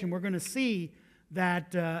Revelation, we're going to see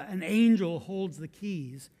that an angel holds the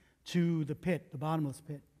keys to the pit, the bottomless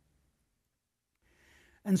pit.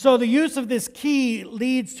 And so the use of this key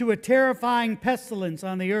leads to a terrifying pestilence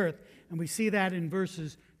on the earth. And we see that in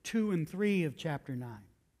verses 2 and 3 of chapter 9. It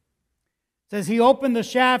says, he opened the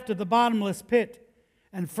shaft of the bottomless pit,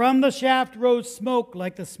 and from the shaft rose smoke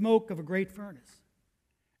like the smoke of a great furnace.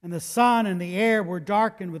 And the sun and the air were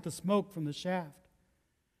darkened with the smoke from the shaft.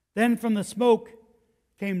 Then from the smoke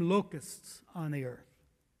came locusts on the earth,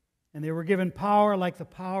 and they were given power like the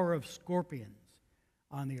power of scorpions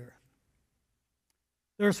on the earth.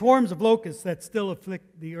 There are swarms of locusts that still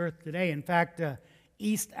afflict the earth today. In fact,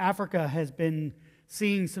 East Africa has been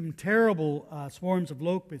seeing some terrible swarms of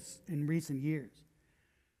locusts in recent years.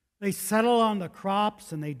 They settle on the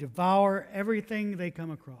crops and they devour everything they come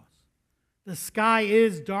across. The sky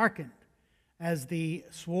is darkened as the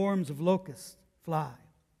swarms of locusts fly.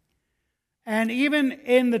 And even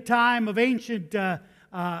in the time of ancient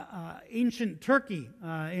Turkey,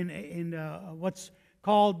 in what's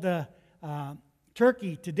called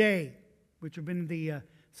Turkey today, which have been the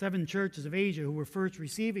 7 churches of Asia who were first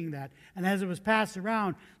receiving that, and as it was passed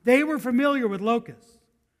around, they were familiar with locusts.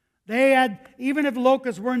 They had, even if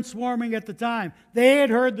locusts weren't swarming at the time, they had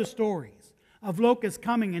heard the stories of locusts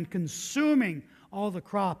coming and consuming all the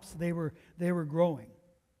crops they were growing.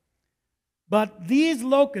 But these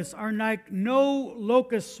locusts are like no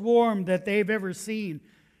locust swarm that they've ever seen.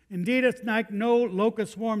 Indeed, it's like no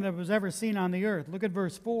locust swarm that was ever seen on the earth. Look at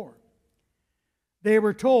verse 4. They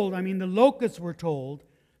were told, the locusts were told,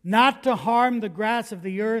 not to harm the grass of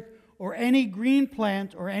the earth or any green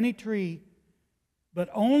plant or any tree, but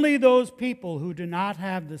only those people who do not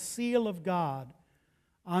have the seal of God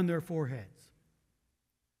on their foreheads.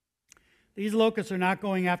 These locusts are not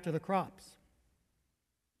going after the crops.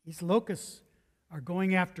 These locusts are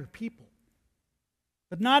going after people.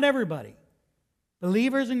 But not everybody.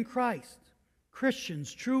 Believers in Christ,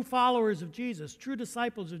 Christians, true followers of Jesus, true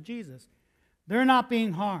disciples of Jesus, they're not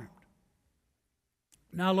being harmed.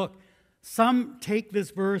 Now look, some take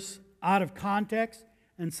this verse out of context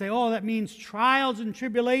and say, oh, that means trials and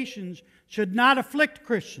tribulations should not afflict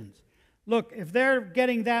Christians. Look, if they're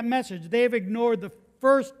getting that message, they've ignored the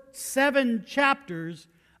first 7 chapters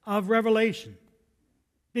of Revelation.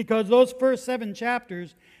 Because those first 7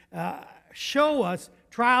 chapters show us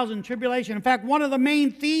trials and tribulation. In fact, one of the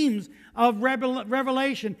main themes of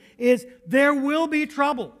Revelation is there will be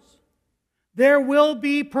troubles. There will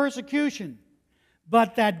be persecution.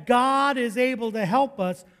 But that God is able to help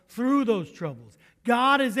us through those troubles.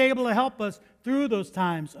 God is able to help us through those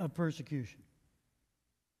times of persecution.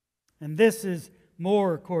 And this is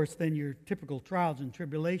more, of course, than your typical trials and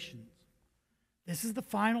tribulations. This is the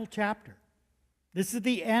final chapter. This is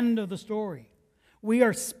the end of the story. We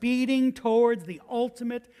are speeding towards the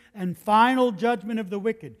ultimate and final judgment of the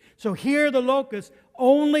wicked. So here the locusts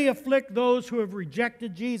only afflict those who have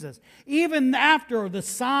rejected Jesus. Even after the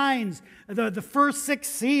signs, the first 6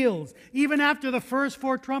 seals, even after the first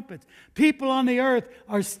 4 trumpets, people on the earth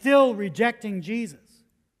are still rejecting Jesus.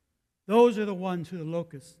 Those are the ones who the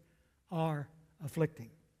locusts are afflicting.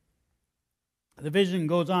 The vision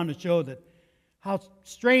goes on to show that how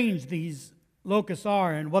strange these locusts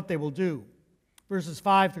are and what they will do. Verses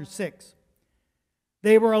 5 through 6.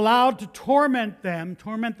 They were allowed to torment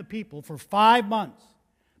the people for 5 months,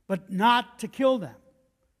 but not to kill them.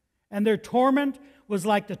 And their torment was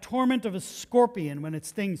like the torment of a scorpion when it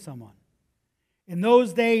stings someone. In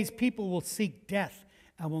those days, people will seek death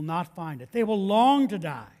and will not find it. They will long to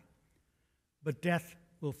die, but death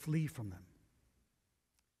will flee from them.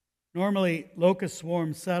 Normally, locust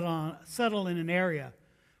swarms settle in an area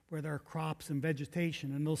where there are crops and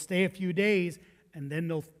vegetation, and they'll stay a few days, and then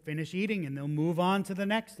they'll finish eating, and they'll move on to the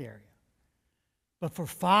next area. But for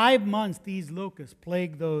 5 months, these locusts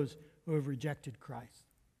plague those who have rejected Christ.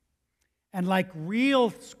 And like real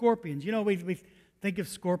scorpions, we think of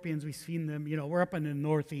scorpions, we've seen them, we're up in the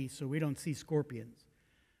Northeast, so we don't see scorpions.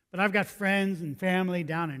 But I've got friends and family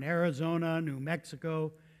down in Arizona, New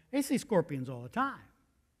Mexico. They see scorpions all the time.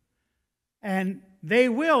 And they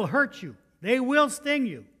will hurt you. They will sting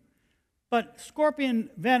you. But scorpion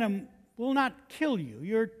venom will not kill you.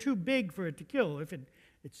 You're too big for it to kill. If it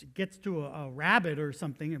gets to a rabbit or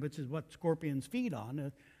something, which is what scorpions feed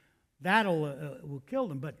on, will kill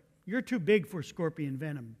them. But you're too big for scorpion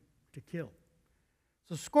venom to kill.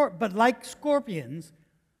 But like scorpions,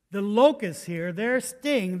 the locusts here, their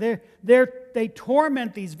sting, they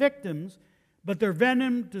torment these victims, but their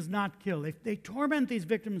venom does not kill. They torment these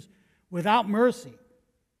victims without mercy.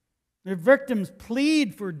 Their victims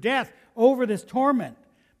plead for death over this torment.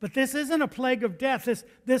 But this isn't a plague of death.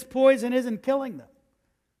 This poison isn't killing them.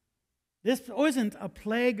 This isn't a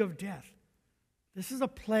plague of death. This is a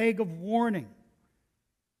plague of warning.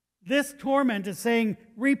 This torment is saying,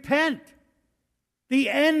 repent. The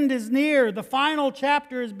end is near. The final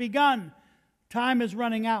chapter has begun. Time is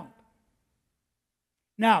running out.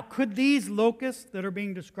 Now, could these locusts that are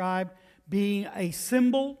being described be a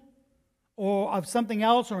symbol or of something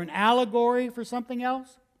else or an allegory for something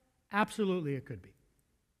else? Absolutely it could be.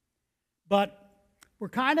 But we're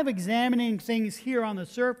kind of examining things here on the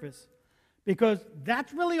surface because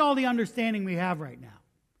that's really all the understanding we have right now.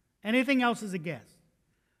 Anything else is a guess.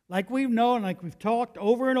 Like we've known, like we've talked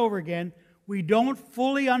over and over again, we don't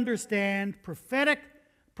fully understand prophetic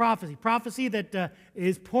prophecy that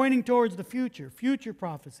is pointing towards the future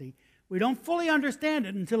prophecy. We don't fully understand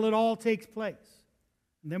it until it all takes place.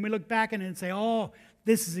 And then we look back at it and say, oh,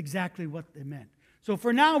 this is exactly what they meant. So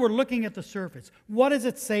for now, we're looking at the surface. What does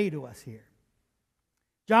it say to us here?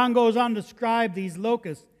 John goes on to describe these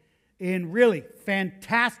locusts in really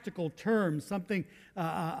fantastical terms, something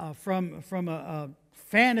from a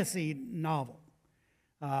fantasy novel.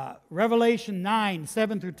 Revelation 9,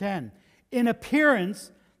 7 through 10. In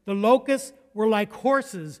appearance, the locusts were like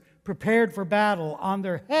horses prepared for battle. On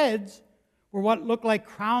their heads were what looked like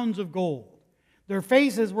crowns of gold. Their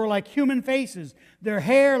faces were like human faces, their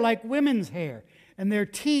hair like women's hair, and their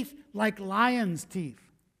teeth like lions' teeth.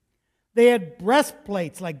 They had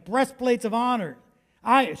breastplates like breastplates of iron,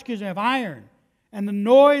 and the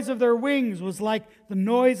noise of their wings was like the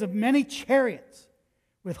noise of many chariots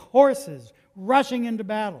with horses rushing into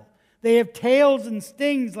battle. They have tails and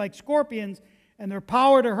stings like scorpions, and their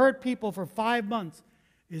power to hurt people for 5 months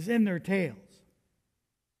is in their tails.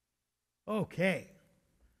 Okay.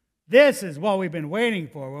 This is what we've been waiting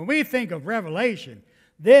for. When we think of Revelation,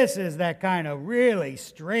 this is that kind of really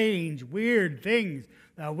strange, weird things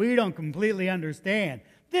that we don't completely understand.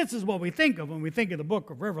 This is what we think of when we think of the book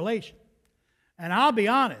of Revelation. And I'll be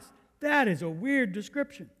honest, that is a weird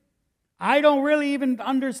description. I don't really even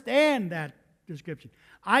understand that description.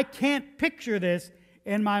 I can't picture this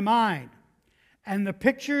in my mind. And the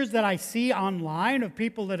pictures that I see online of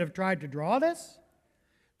people that have tried to draw this,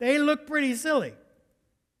 they look pretty silly.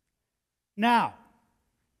 Now,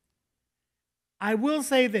 I will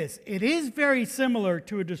say this. It is very similar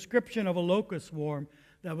to a description of a locust swarm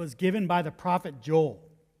that was given by the prophet Joel.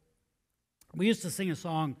 We used to sing a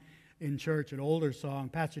song in church, an older song.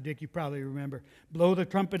 Pastor Dick, you probably remember, Blow the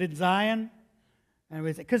Trumpet in Zion.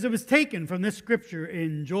 Because it was taken from this scripture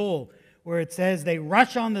in Joel, where it says, they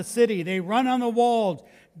rush on the city, they run on the walls.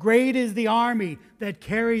 Great is the army that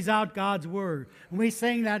carries out God's word. And we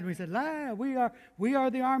sang that and we said, we are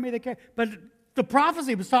the army that carries. But the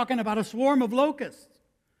prophecy was talking about a swarm of locusts.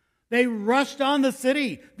 They rushed on the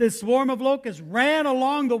city. This swarm of locusts ran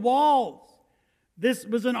along the walls. This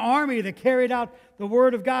was an army that carried out the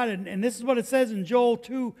word of God. And this is what it says in Joel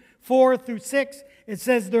 2, 4 through 6. It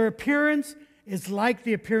says, their appearance is like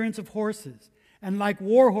the appearance of horses, and like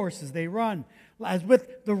war horses they run. As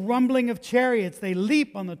with the rumbling of chariots, they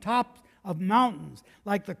leap on the tops of mountains,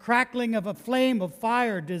 like the crackling of a flame of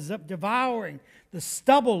fire devouring the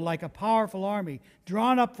stubble like a powerful army,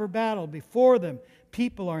 drawn up for battle. Before them,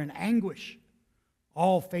 people are in anguish.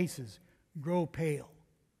 All faces grow pale.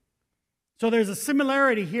 So there's a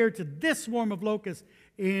similarity here to this swarm of locusts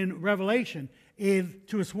in Revelation,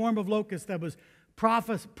 to a swarm of locusts that was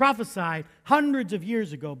prophesied hundreds of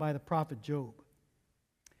years ago by the prophet Job.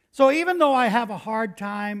 So even though I have a hard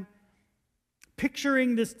time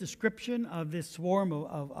picturing this description of this swarm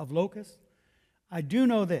of locusts, I do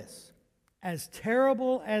know this. As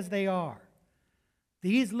terrible as they are,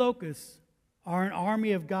 these locusts are an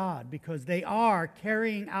army of God because they are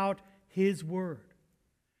carrying out His word.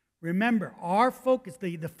 Remember, our focus,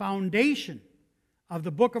 the foundation of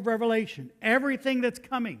the book of Revelation, everything that's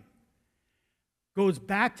coming, goes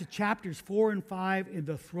back to chapters 4 and 5 in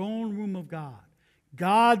the throne room of God.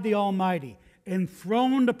 God the Almighty,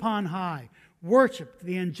 enthroned upon high, worshipped,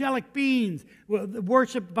 the angelic beings,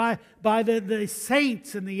 worshipped by the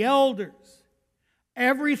saints and the elders.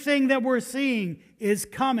 Everything that we're seeing is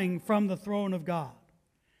coming from the throne of God.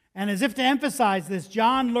 And as if to emphasize this,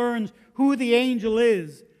 John learns who the angel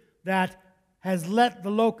is that has let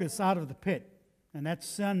the locusts out of the pit. And that's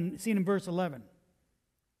seen in verse 11.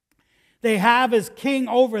 They have as king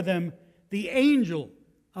over them the angel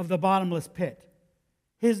of the bottomless pit.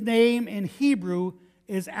 His name in Hebrew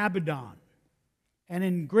is Abaddon, and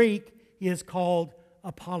in Greek he is called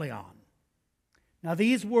Apollyon. Now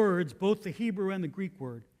these words, both the Hebrew and the Greek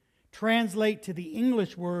word, translate to the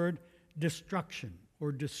English word destruction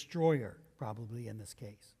or destroyer, probably in this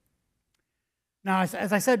case. Now,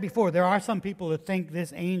 as I said before, there are some people that think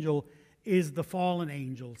this angel is the fallen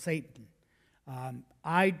angel, Satan.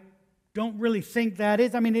 I don't really think that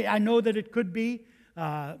is. I mean, I know that it could be.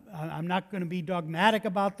 I'm not going to be dogmatic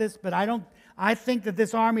about this, but I think that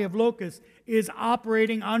this army of locusts is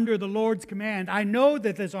operating under the Lord's command. I know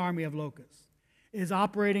that this army of locusts is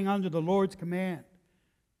operating under the Lord's command.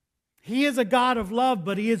 He is a God of love,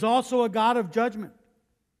 but He is also a God of judgment.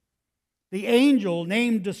 The angel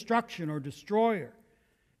named destruction or destroyer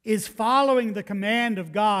is following the command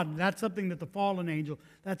of God. And that's something that the fallen angel,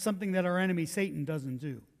 that's something that our enemy Satan doesn't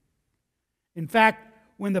do. In fact,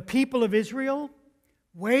 when the people of Israel,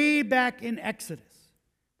 way back in Exodus,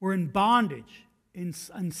 were in bondage,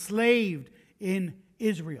 enslaved in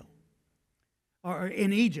Israel, or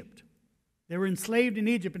in Egypt. They were enslaved in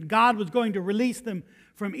Egypt, and God was going to release them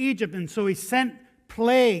from Egypt, and so He sent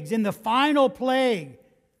plagues. And the final plague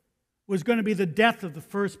was going to be the death of the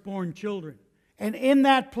firstborn children. And in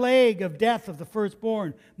that plague of death of the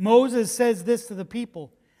firstborn, Moses says this to the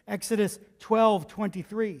people, Exodus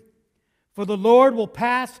 12:23. For the Lord will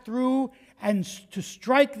pass through and to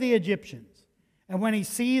strike the Egyptians. And when He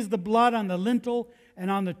sees the blood on the lintel and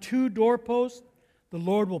on the 2 doorposts, the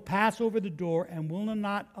Lord will pass over the door and will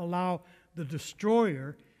not allow the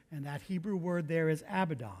destroyer, and that Hebrew word there is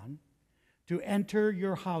Abaddon, to enter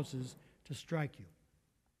your houses to strike you.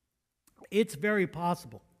 It's very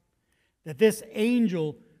possible that this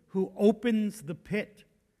angel who opens the pit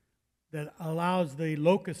that allows the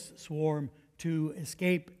locust swarm to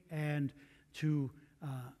escape and to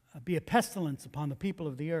be a pestilence upon the people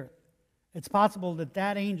of the earth, it's possible that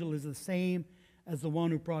that angel is the same as the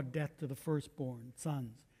one who brought death to the firstborn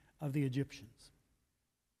sons of the Egyptians.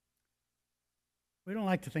 We don't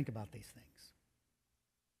like to think about these things.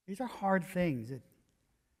 These are hard things.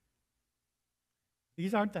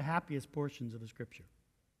 These aren't the happiest portions of the Scripture.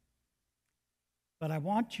 But I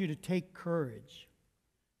want you to take courage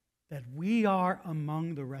that we are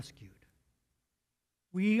among the rescued.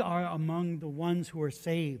 We are among the ones who are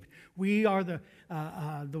saved. We are the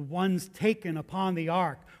ones taken upon the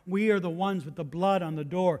ark. We are the ones with the blood on the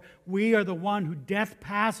door. We are the one who death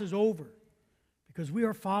passes over because we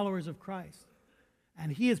are followers of Christ.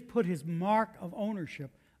 And He has put His mark of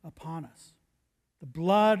ownership upon us. The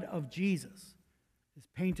blood of Jesus is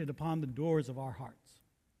painted upon the doors of our hearts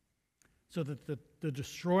so that the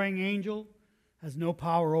destroying angel has no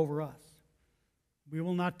power over us. We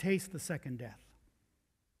will not taste the second death.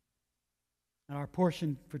 And our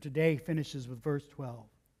portion for today finishes with verse 12.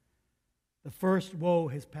 The first woe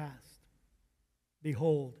has passed.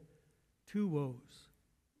 Behold, 2 woes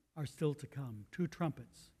are still to come, 2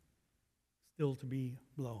 trumpets still to be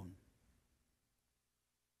blown.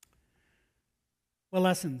 What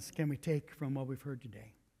lessons can we take from what we've heard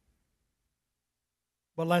today?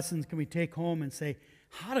 What lessons can we take home and say,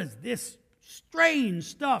 how does this strange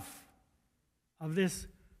stuff of this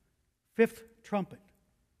 5th trumpet,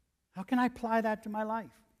 how can I apply that to my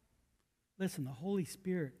life? Listen, the Holy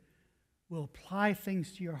Spirit will apply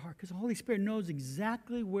things to your heart because the Holy Spirit knows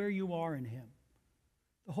exactly where you are in Him.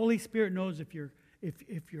 The Holy Spirit knows if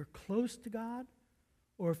you're close to God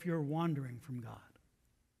or if you're wandering from God.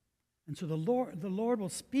 And so the Lord will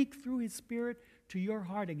speak through His Spirit to your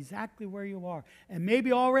heart exactly where you are. And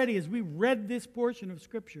maybe already as we read this portion of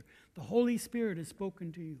Scripture, the Holy Spirit has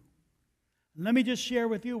spoken to you. And let me just share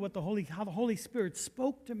with you how the Holy Spirit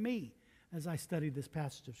spoke to me as I studied this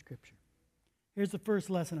passage of Scripture. Here's the first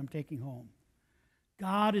lesson I'm taking home.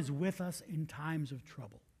 God is with us in times of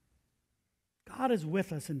trouble. God is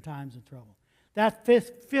with us in times of trouble. That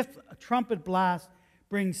fifth trumpet blast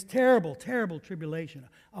brings terrible, terrible tribulation,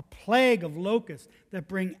 a plague of locusts that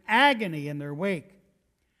bring agony in their wake.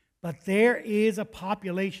 But there is a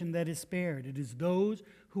population that is spared. It is those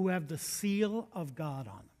who have the seal of God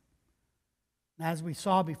on them. And as we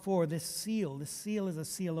saw before, this seal is a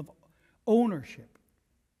seal of ownership.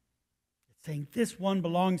 It's saying, this one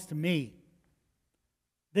belongs to me.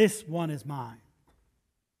 This one is mine.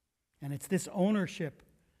 And it's this ownership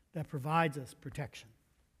that provides us protection.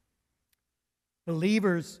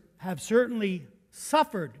 Believers have certainly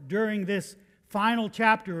suffered during this final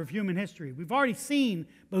chapter of human history. We've already seen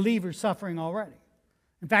believers suffering already.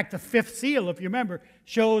 In fact, the 5th seal, if you remember,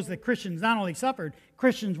 shows that Christians not only suffered,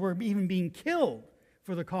 Christians were even being killed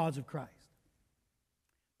for the cause of Christ.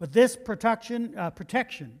 But this protection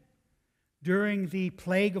during the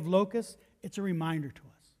plague of locusts, it's a reminder to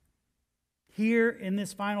us. Here in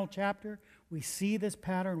this final chapter, we see this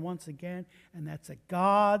pattern once again, and that's that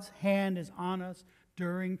God's hand is on us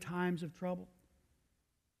during times of trouble.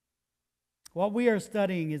 What we are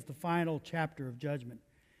studying is the final chapter of judgment.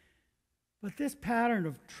 But this pattern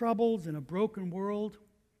of troubles in a broken world,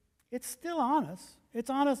 it's still on us. It's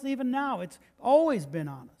on us even now. It's always been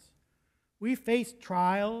on us. We face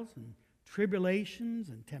trials and tribulations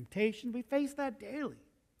and temptations. We face that daily.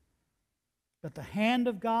 But the hand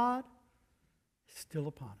of God is still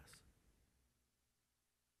upon us.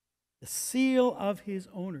 The seal of His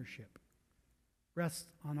ownership rests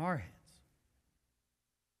on our heads.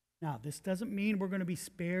 Now, this doesn't mean we're going to be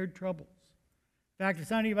spared troubles. In fact,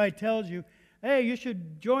 if anybody tells you, hey, you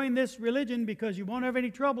should join this religion because you won't have any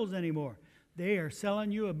troubles anymore, they are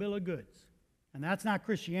selling you a bill of goods. And that's not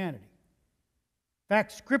Christianity. In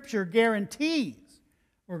fact, Scripture guarantees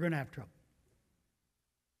we're going to have trouble.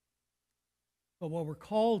 But what we're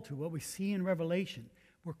called to, what we see in Revelation,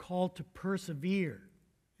 we're called to persevere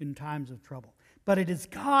in times of trouble. But it is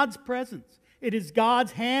God's presence, it is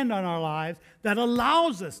God's hand on our lives that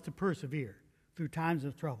allows us to persevere through times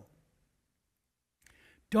of trouble.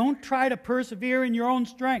 Don't try to persevere in your own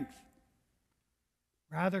strength.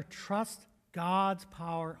 Rather, trust God's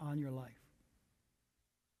power on your life.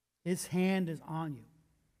 His hand is on you.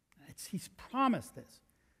 He's promised this.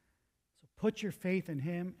 So put your faith in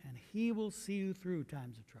Him, and He will see you through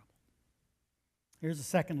times of trouble. Here's the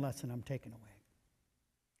second lesson I'm taking away.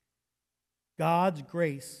 God's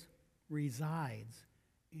grace resides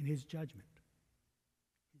in His judgment.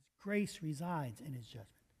 His grace resides in His judgment.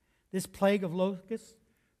 This plague of locusts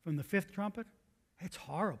from the fifth trumpet, it's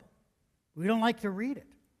horrible. We don't like to read it.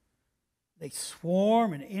 They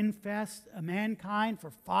swarm and infest mankind for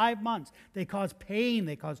 5 months. They cause pain,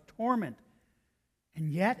 they cause torment,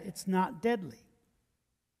 and yet it's not deadly.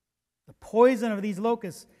 The poison of these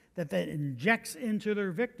locusts that injects into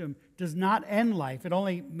their victim does not end life. It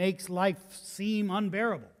only makes life seem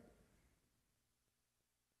unbearable.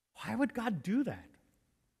 Why would God do that?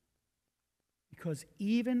 Because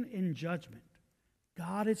even in judgment,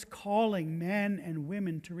 God is calling men and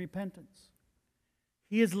women to repentance.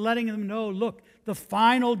 He is letting them know, look, the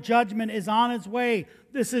final judgment is on its way.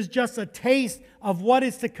 This is just a taste of what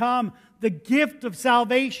is to come. The gift of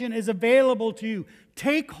salvation is available to you.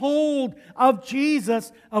 Take hold of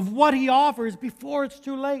Jesus, of what He offers before it's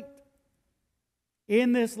too late.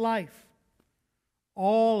 In this life,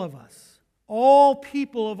 all of us, all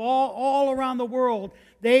people of all around the world,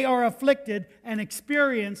 they are afflicted and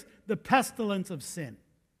experience the pestilence of sin.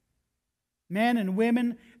 Men and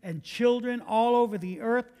women and children all over the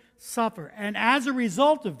earth suffer. And as a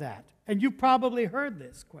result of that, and you've probably heard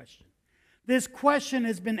this question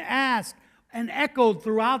has been asked and echoed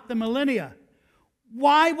throughout the millennia.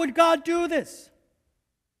 Why would God do this?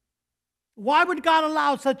 Why would God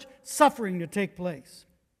allow such suffering to take place?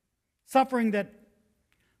 Suffering that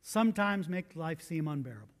sometimes makes life seem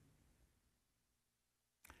unbearable.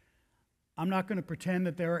 I'm not going to pretend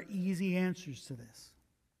that there are easy answers to this.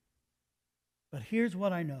 But here's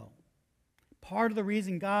what I know. Part of the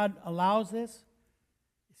reason God allows this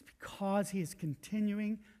is because He is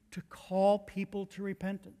continuing to call people to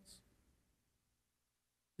repentance.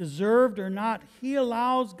 Deserved or not,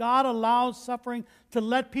 God allows suffering to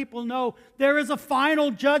let people know there is a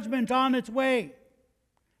final judgment on its way.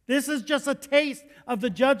 This is just a taste of the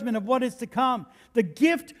judgment of what is to come. The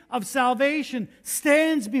gift of salvation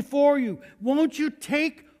stands before you. Won't you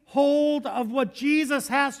take hold of what Jesus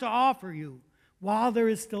has to offer you while there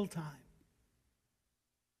is still time?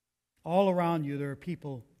 All around you, there are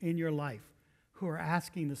people in your life who are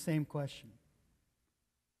asking the same question.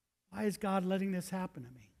 Why is God letting this happen to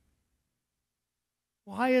me?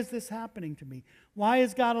 Why is this happening to me? Why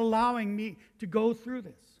is God allowing me to go through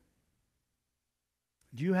this?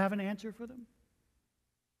 Do you have an answer for them?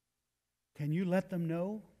 Can you let them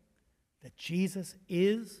know that Jesus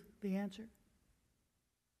is the answer?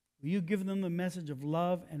 Will you give them the message of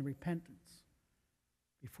love and repentance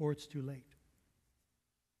before it's too late?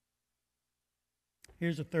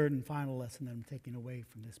 Here's a third and final lesson that I'm taking away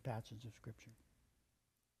from this passage of Scripture.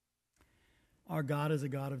 Our God is a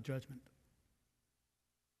God of judgment.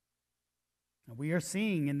 Now, we are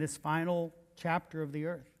seeing in this final chapter of the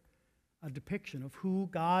earth a depiction of who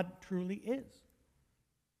God truly is.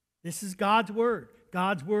 This is God's Word.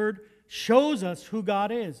 God's Word shows us who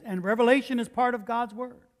God is, and Revelation is part of God's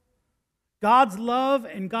Word. God's love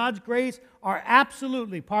and God's grace are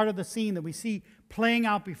absolutely part of the scene that we see playing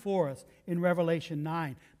out before us in Revelation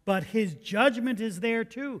 9. But His judgment is there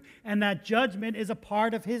too, and that judgment is a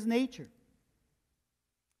part of His nature.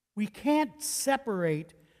 We can't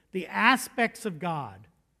separate the aspects of God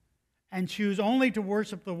and choose only to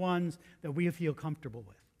worship the ones that we feel comfortable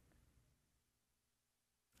with.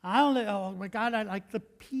 Oh my God, I like the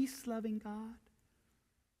peace-loving God,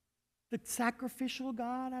 the sacrificial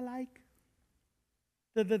God I like,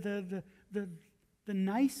 the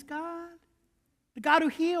nice God, the God who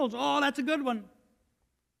heals. Oh, that's a good one.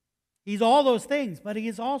 He's all those things, but He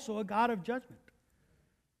is also a God of judgment.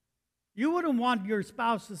 You wouldn't want your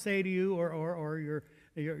spouse to say to you, or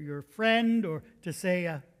your friend, or to say,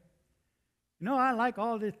 I like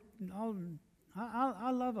all this.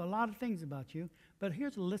 I love a lot of things about you, but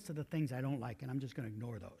here's a list of the things I don't like, and I'm just going to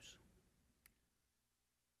ignore those.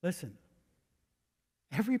 Listen,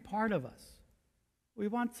 every part of us, we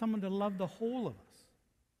want someone to love the whole of us.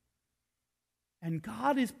 And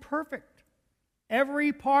God is perfect.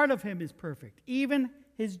 Every part of Him is perfect, even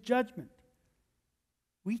His judgment.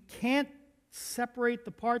 We can't separate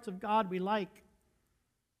the parts of God we like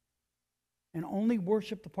and only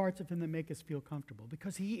worship the parts of Him that make us feel comfortable,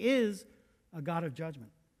 because He is a God of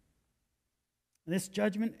judgment. And this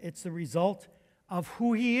judgment, it's the result of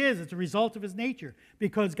who he is. It's a result of his nature.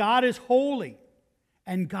 Because God is holy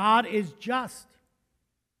and God is just.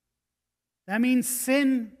 That means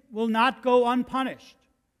sin will not go unpunished.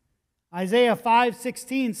 Isaiah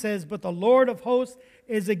 5:16 says, "But the Lord of hosts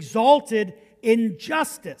is exalted in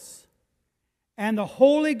justice, and the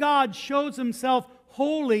holy God shows himself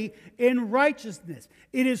holy in righteousness."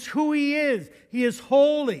 It is who he is. He is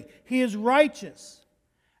holy. He is righteous.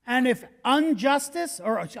 And if injustice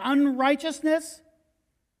or unrighteousness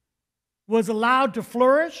was allowed to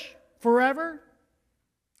flourish forever,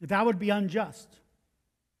 that would be unjust.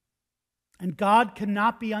 And God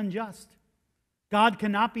cannot be unjust. God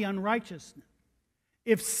cannot be unrighteous.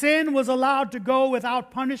 If sin was allowed to go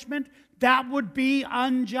without punishment, that would be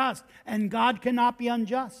unjust. And God cannot be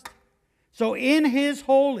unjust. So in His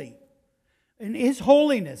holiness,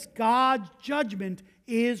 God's judgment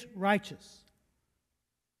is righteous.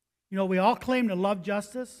 You know, we all claim to love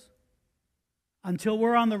justice until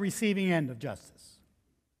we're on the receiving end of justice.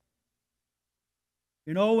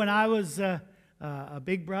 You know, when I was a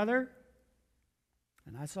big brother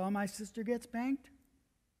and I saw my sister get spanked,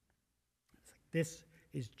 it's like, this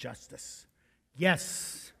is justice.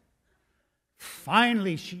 Yes.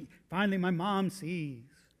 Finally my mom sees.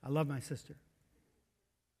 I love my sister.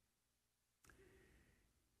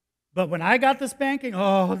 But when I got the spanking,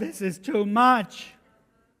 oh, this is too much.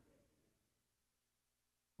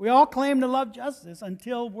 We all claim to love justice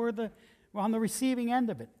until we're on the receiving end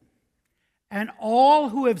of it. And all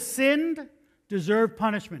who have sinned deserve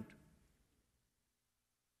punishment.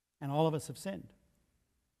 And all of us have sinned.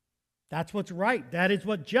 That's what's right. That is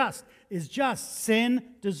what is just.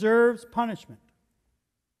 Sin deserves punishment.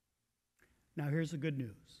 Now here's the good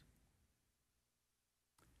news.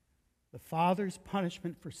 The Father's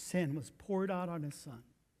punishment for sin was poured out on His Son.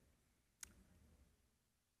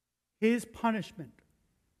 His punishment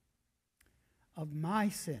of my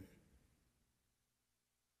sin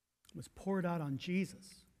was poured out on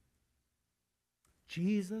Jesus.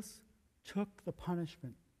 Jesus took the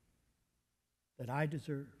punishment that I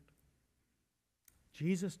deserved.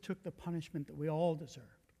 Jesus took the punishment that we all deserved.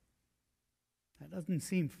 That doesn't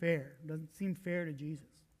seem fair. It doesn't seem fair to Jesus.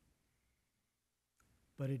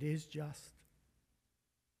 But it is just.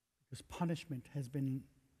 Because punishment has been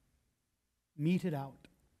meted out.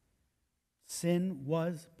 Sin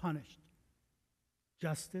was punished.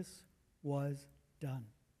 Justice was done.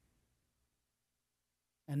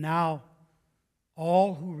 And now,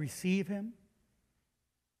 all who receive Him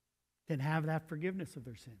can have that forgiveness of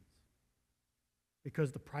their sins.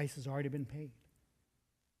 Because the price has already been paid.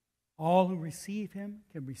 All who receive Him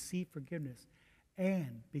can receive forgiveness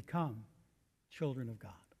and become children of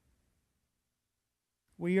God.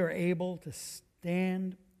 We are able to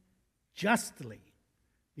stand justly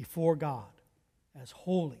before God as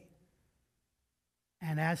holy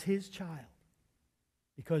and as His child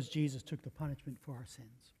because Jesus took the punishment for our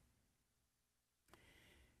sins.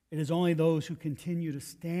 It is only those who continue to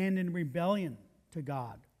stand in rebellion to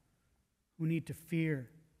God who need to fear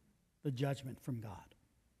the judgment from God.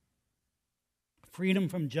 Freedom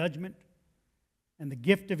from judgment and the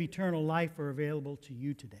gift of eternal life are available to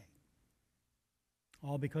you today.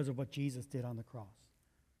 All because of what Jesus did on the cross.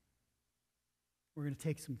 We're going to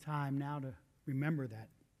take some time now to remember that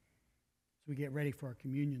as we get ready for our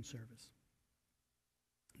communion service.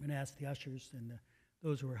 I'm going to ask the ushers and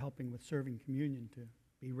those who are helping with serving communion to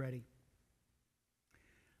be ready.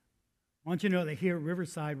 I want you to know that here at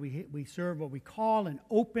Riverside we serve what we call an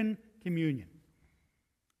open communion.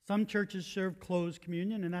 Some churches serve closed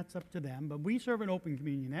communion, and that's up to them, but we serve an open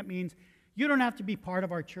communion. That means you don't have to be part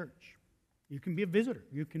of our church. You can be a visitor.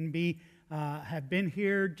 You can have been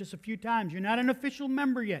here just a few times. You're not an official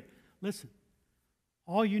member yet. Listen,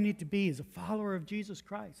 all you need to be is a follower of Jesus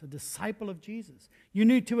Christ, a disciple of Jesus. You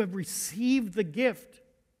need to have received the gift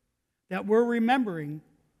that we're remembering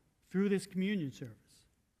through this communion service.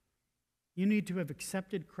 You need to have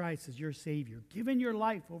accepted Christ as your Savior, given your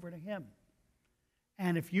life over to Him.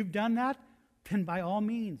 And if you've done that, then by all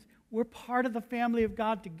means, we're part of the family of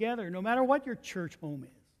God together, no matter what your church home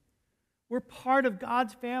is. We're part of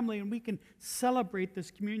God's family, and we can celebrate this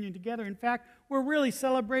communion together. In fact, we're really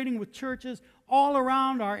celebrating with churches all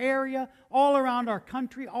around our area, all around our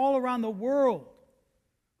country, all around the world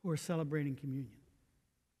who are celebrating communion.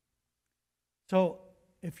 So,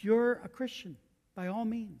 if you're a Christian, by all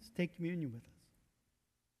means, take communion with us.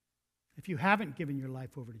 If you haven't given your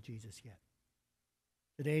life over to Jesus yet,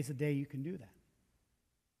 today's the day you can do that.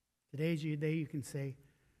 Today's the day you can say,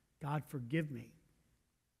 God, forgive me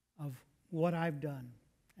of what I've done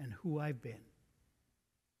and who I've been.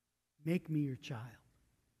 Make me your child.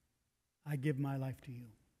 I give my life to you.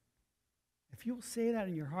 If you'll say that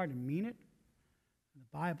in your heart and mean it,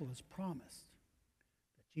 the Bible has promised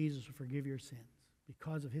that Jesus will forgive your sins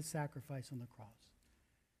because of his sacrifice on the cross.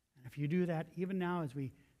 And if you do that, even now as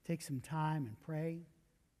we take some time and pray,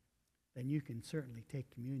 then you can certainly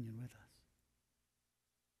take communion with us.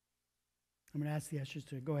 I'm going to ask the ushers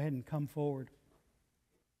to go ahead and come forward.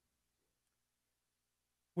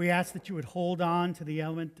 We ask that you would hold on to the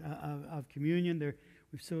element of communion.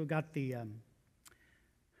 We've still got the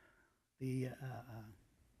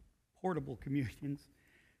portable communions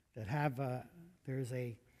that have, there's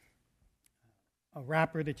a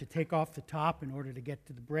wrapper that you take off the top in order to get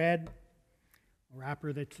to the bread, a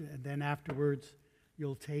wrapper that then afterwards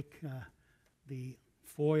you'll take the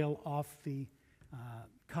foil off the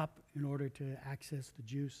cup in order to access the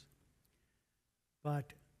juice.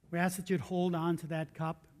 But we ask that you'd hold on to that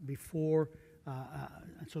cup before,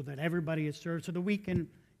 so that everybody is served, so that we can,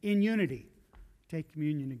 in unity, take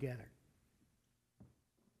communion together.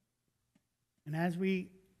 And as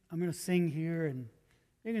I'm going to sing here, and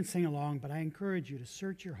you can sing along, but I encourage you to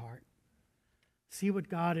search your heart. See what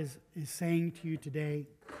God is saying to you today,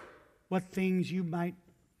 what things you might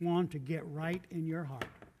want to get right in your heart.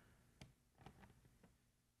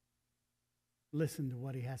 Listen to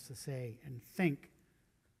what he has to say and think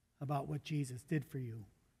about what Jesus did for you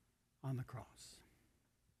on the cross.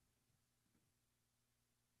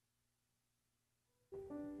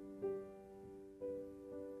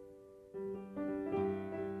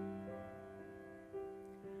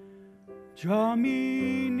 Draw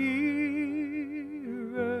me nearer,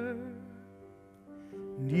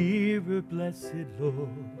 nearer, blessed Lord,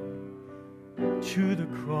 to the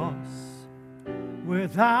cross where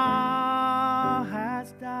thou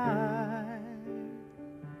hast died.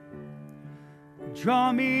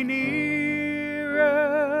 Draw me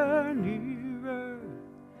nearer, nearer,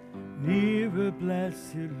 nearer,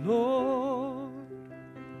 blessed Lord,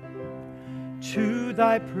 to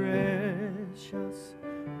thy precious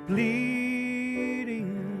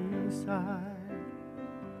bleeding side.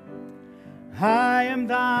 I am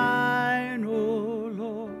thine, O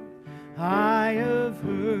Lord, I have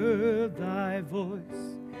heard thy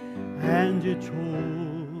voice, and it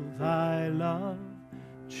told thy love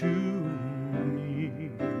to me.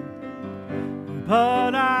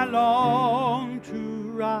 But I long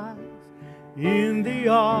to rise in the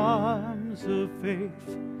arms of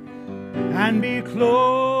faith and be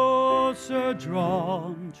closer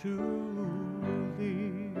drawn to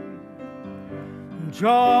thee.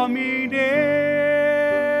 Draw me nearer,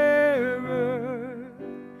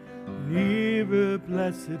 nearer,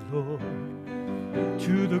 blessed Lord,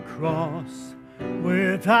 to the cross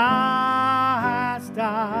where thou hast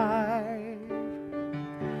died.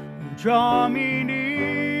 Draw me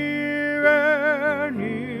nearer,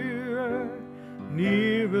 nearer,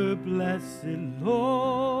 nearer, blessed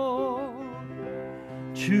Lord,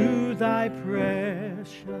 to thy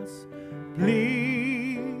precious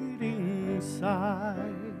bleeding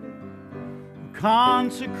side.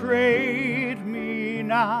 Consecrate me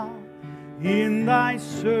now in thy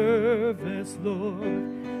service,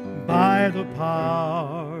 Lord, by the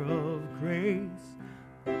power of grace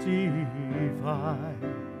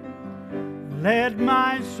divine. Let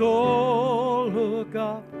my soul look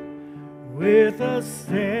up with a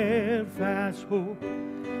steadfast hope,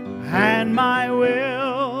 and my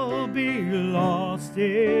will be lost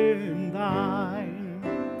in thine.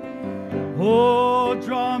 Oh,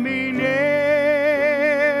 draw me nearer,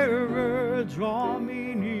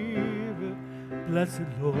 blessed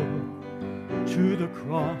Lord, to the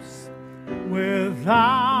cross where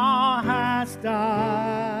thou hast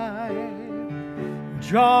died.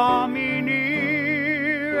 Draw me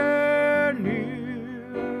nearer,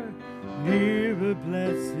 nearer, nearer,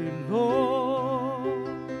 blessed Lord,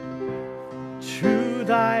 to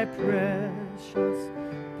thy precious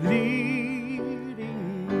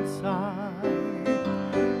bleeding side.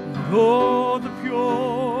 Oh, the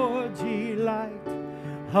pure delight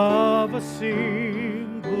of a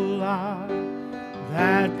single hour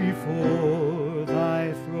that before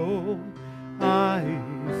thy throne I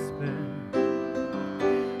spend,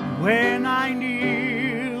 when I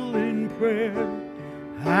kneel in prayer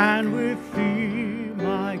and with thee,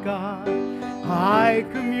 my God, I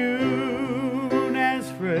commune as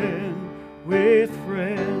friend with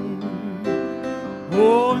friend.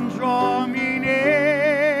 Oh, and draw me nearer,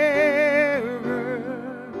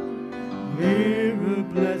 nearer,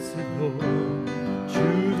 blessed Lord,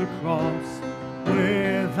 to the cross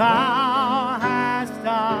where thou hast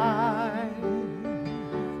died.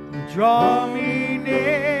 Draw me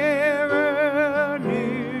nearer,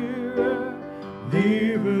 nearer,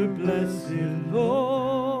 nearer, blessed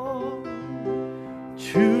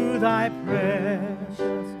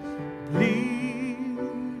precious bleeding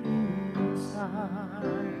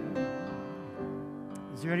side.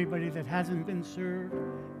 Is there anybody that hasn't been served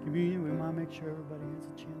communion? We want to make sure everybody has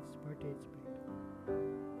a chance to participate.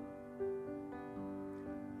 Amen.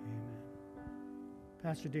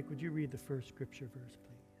 Pastor Dick, would you read the first scripture verse,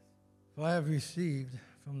 please? For I have received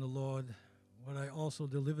from the Lord what I also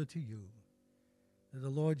delivered to you, that the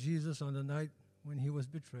Lord Jesus, on the night when he was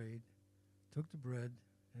betrayed, took the bread,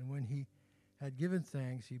 and when he had given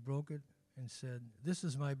thanks, he broke it and said, "This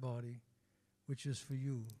is my body, which is for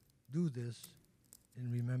you. Do this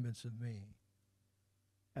in remembrance of me."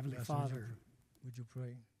 Heavenly Pastor, Father, would you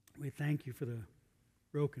pray? we thank you for the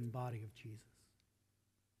broken body of Jesus.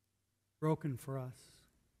 Broken for us,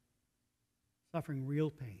 suffering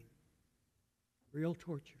real pain, real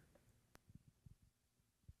torture.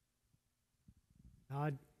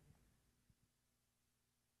 God,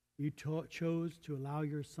 you chose to allow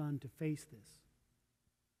your Son to face this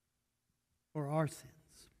for our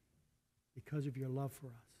sins because of your love for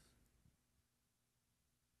us.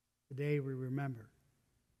 Today we remember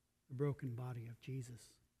the broken body of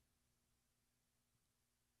Jesus,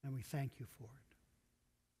 and we thank you for it.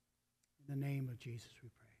 In the name of Jesus we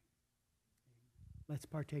pray. Amen. Let's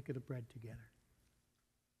partake of the bread together.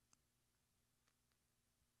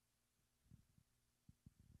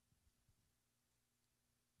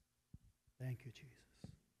 Thank you, Jesus.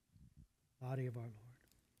 Body of our Lord,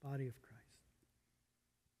 body of Christ.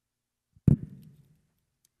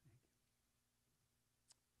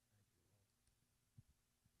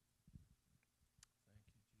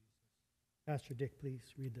 Pastor Dick, please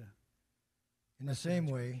read the... In the same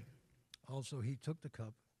way, also he took the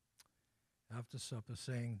cup after supper,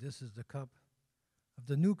 saying, "This is the cup of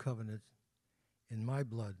the new covenant in my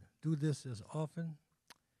blood. Do this as often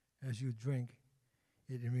as you drink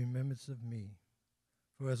it in remembrance of me.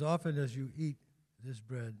 For as often as you eat this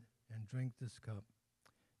bread and drink this cup,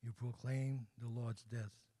 you proclaim the Lord's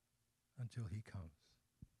death until he comes."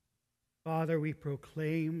 Father, we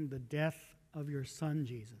proclaim the death of your Son,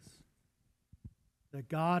 Jesus, that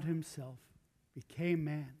God himself became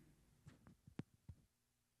man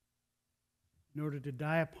in order to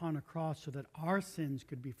die upon a cross so that our sins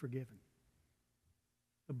could be forgiven.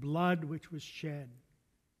 The blood which was shed,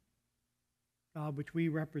 God, which we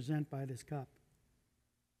represent by this cup,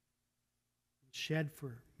 was shed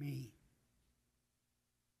for me,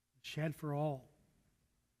 shed for all.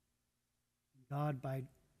 God, by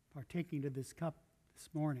partaking of this cup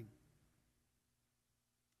this morning,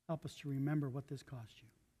 help us to remember what this cost you.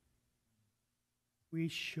 We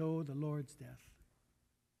show the Lord's death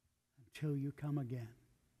until you come again.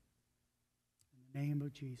 In the name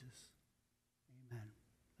of Jesus, amen.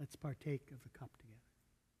 Let's partake of the cup together.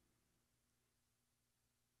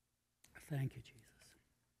 Thank you, Jesus.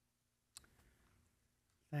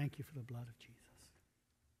 Thank you for the blood of Jesus.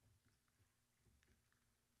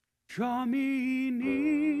 Draw me nearer,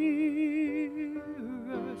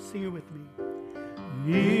 sing it with me.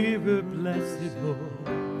 Nearer, blessed Lord,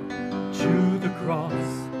 to the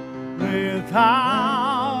cross where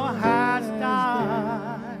thou hast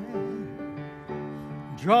died.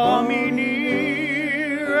 Draw me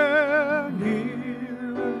nearer,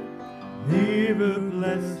 nearer, nearer,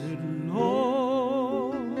 blessed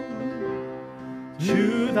Lord,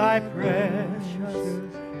 to thy precious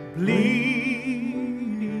bleeding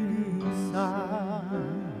side.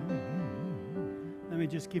 Let me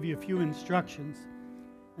just give you a few instructions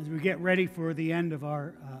as we get ready for the end of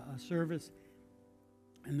our service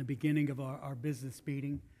and the beginning of our business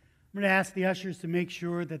meeting. I'm going to ask the ushers to make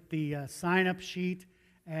sure that the sign-up sheet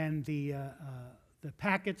and the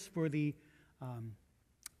packets for the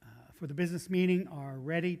business meeting are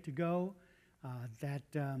ready to go.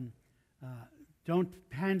 Don't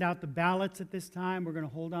hand out the ballots at this time. We're going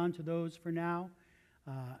to hold on to those for now.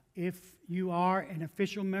 If you are an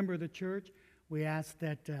official member of the church, we ask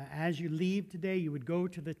that as you leave today, you would go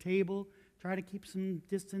to the table. Try to keep some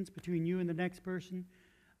distance between you and the next person.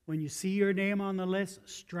 When you see your name on the list,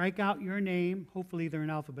 strike out your name. Hopefully they're in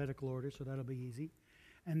alphabetical order, so that'll be easy.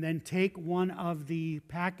 And then take one of the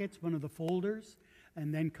packets, one of the folders,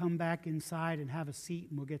 and then come back inside and have a seat,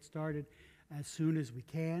 and we'll get started as soon as we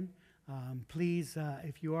can. Please,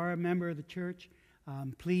 if you are a member of the church,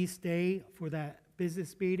 please stay for that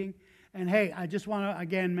business meeting. And hey, I just want to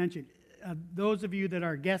again mention, those of you that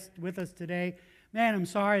are guests with us today, man, I'm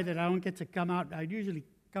sorry that I don't get to come out. I usually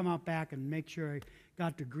come out back and make sure I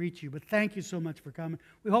got to greet you. But thank you so much for coming.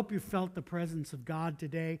 We hope you felt the presence of God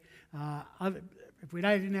today. If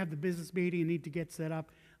I didn't have the business meeting and need to get set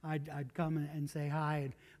up, I'd come and say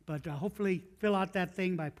hi. But hopefully fill out that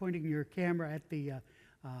thing by pointing your camera at the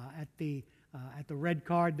at the red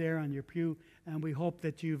card there on your pew, and we hope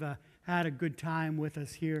that you've had a good time with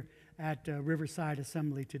us here at Riverside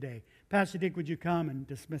Assembly today. Pastor Dick, would you come and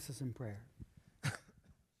dismiss us in prayer?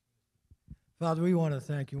 Father, we want to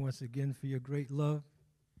thank you once again for your great love,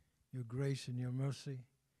 your grace, and your mercy.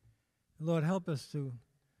 Lord, help us to,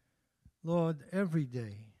 Lord, every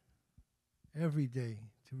day,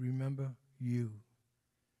 to remember you,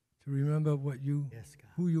 to remember what you, Yes, God.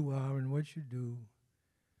 who you are and what you do.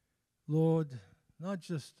 Lord, not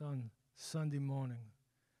just on Sunday morning,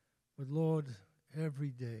 but Lord,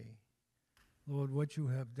 every day. Lord, what you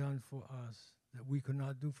have done for us that we could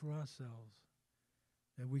not do for ourselves,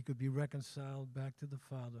 that we could be reconciled back to the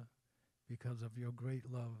Father because of your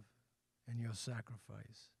great love and your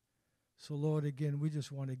sacrifice. So, Lord, again, we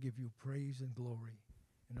just want to give you praise and glory.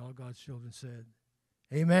 And all God's children said,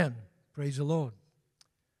 amen. Praise the Lord.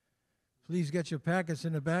 Please get your packets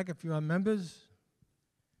in the back if you are members.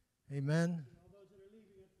 Amen.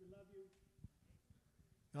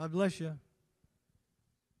 God bless you.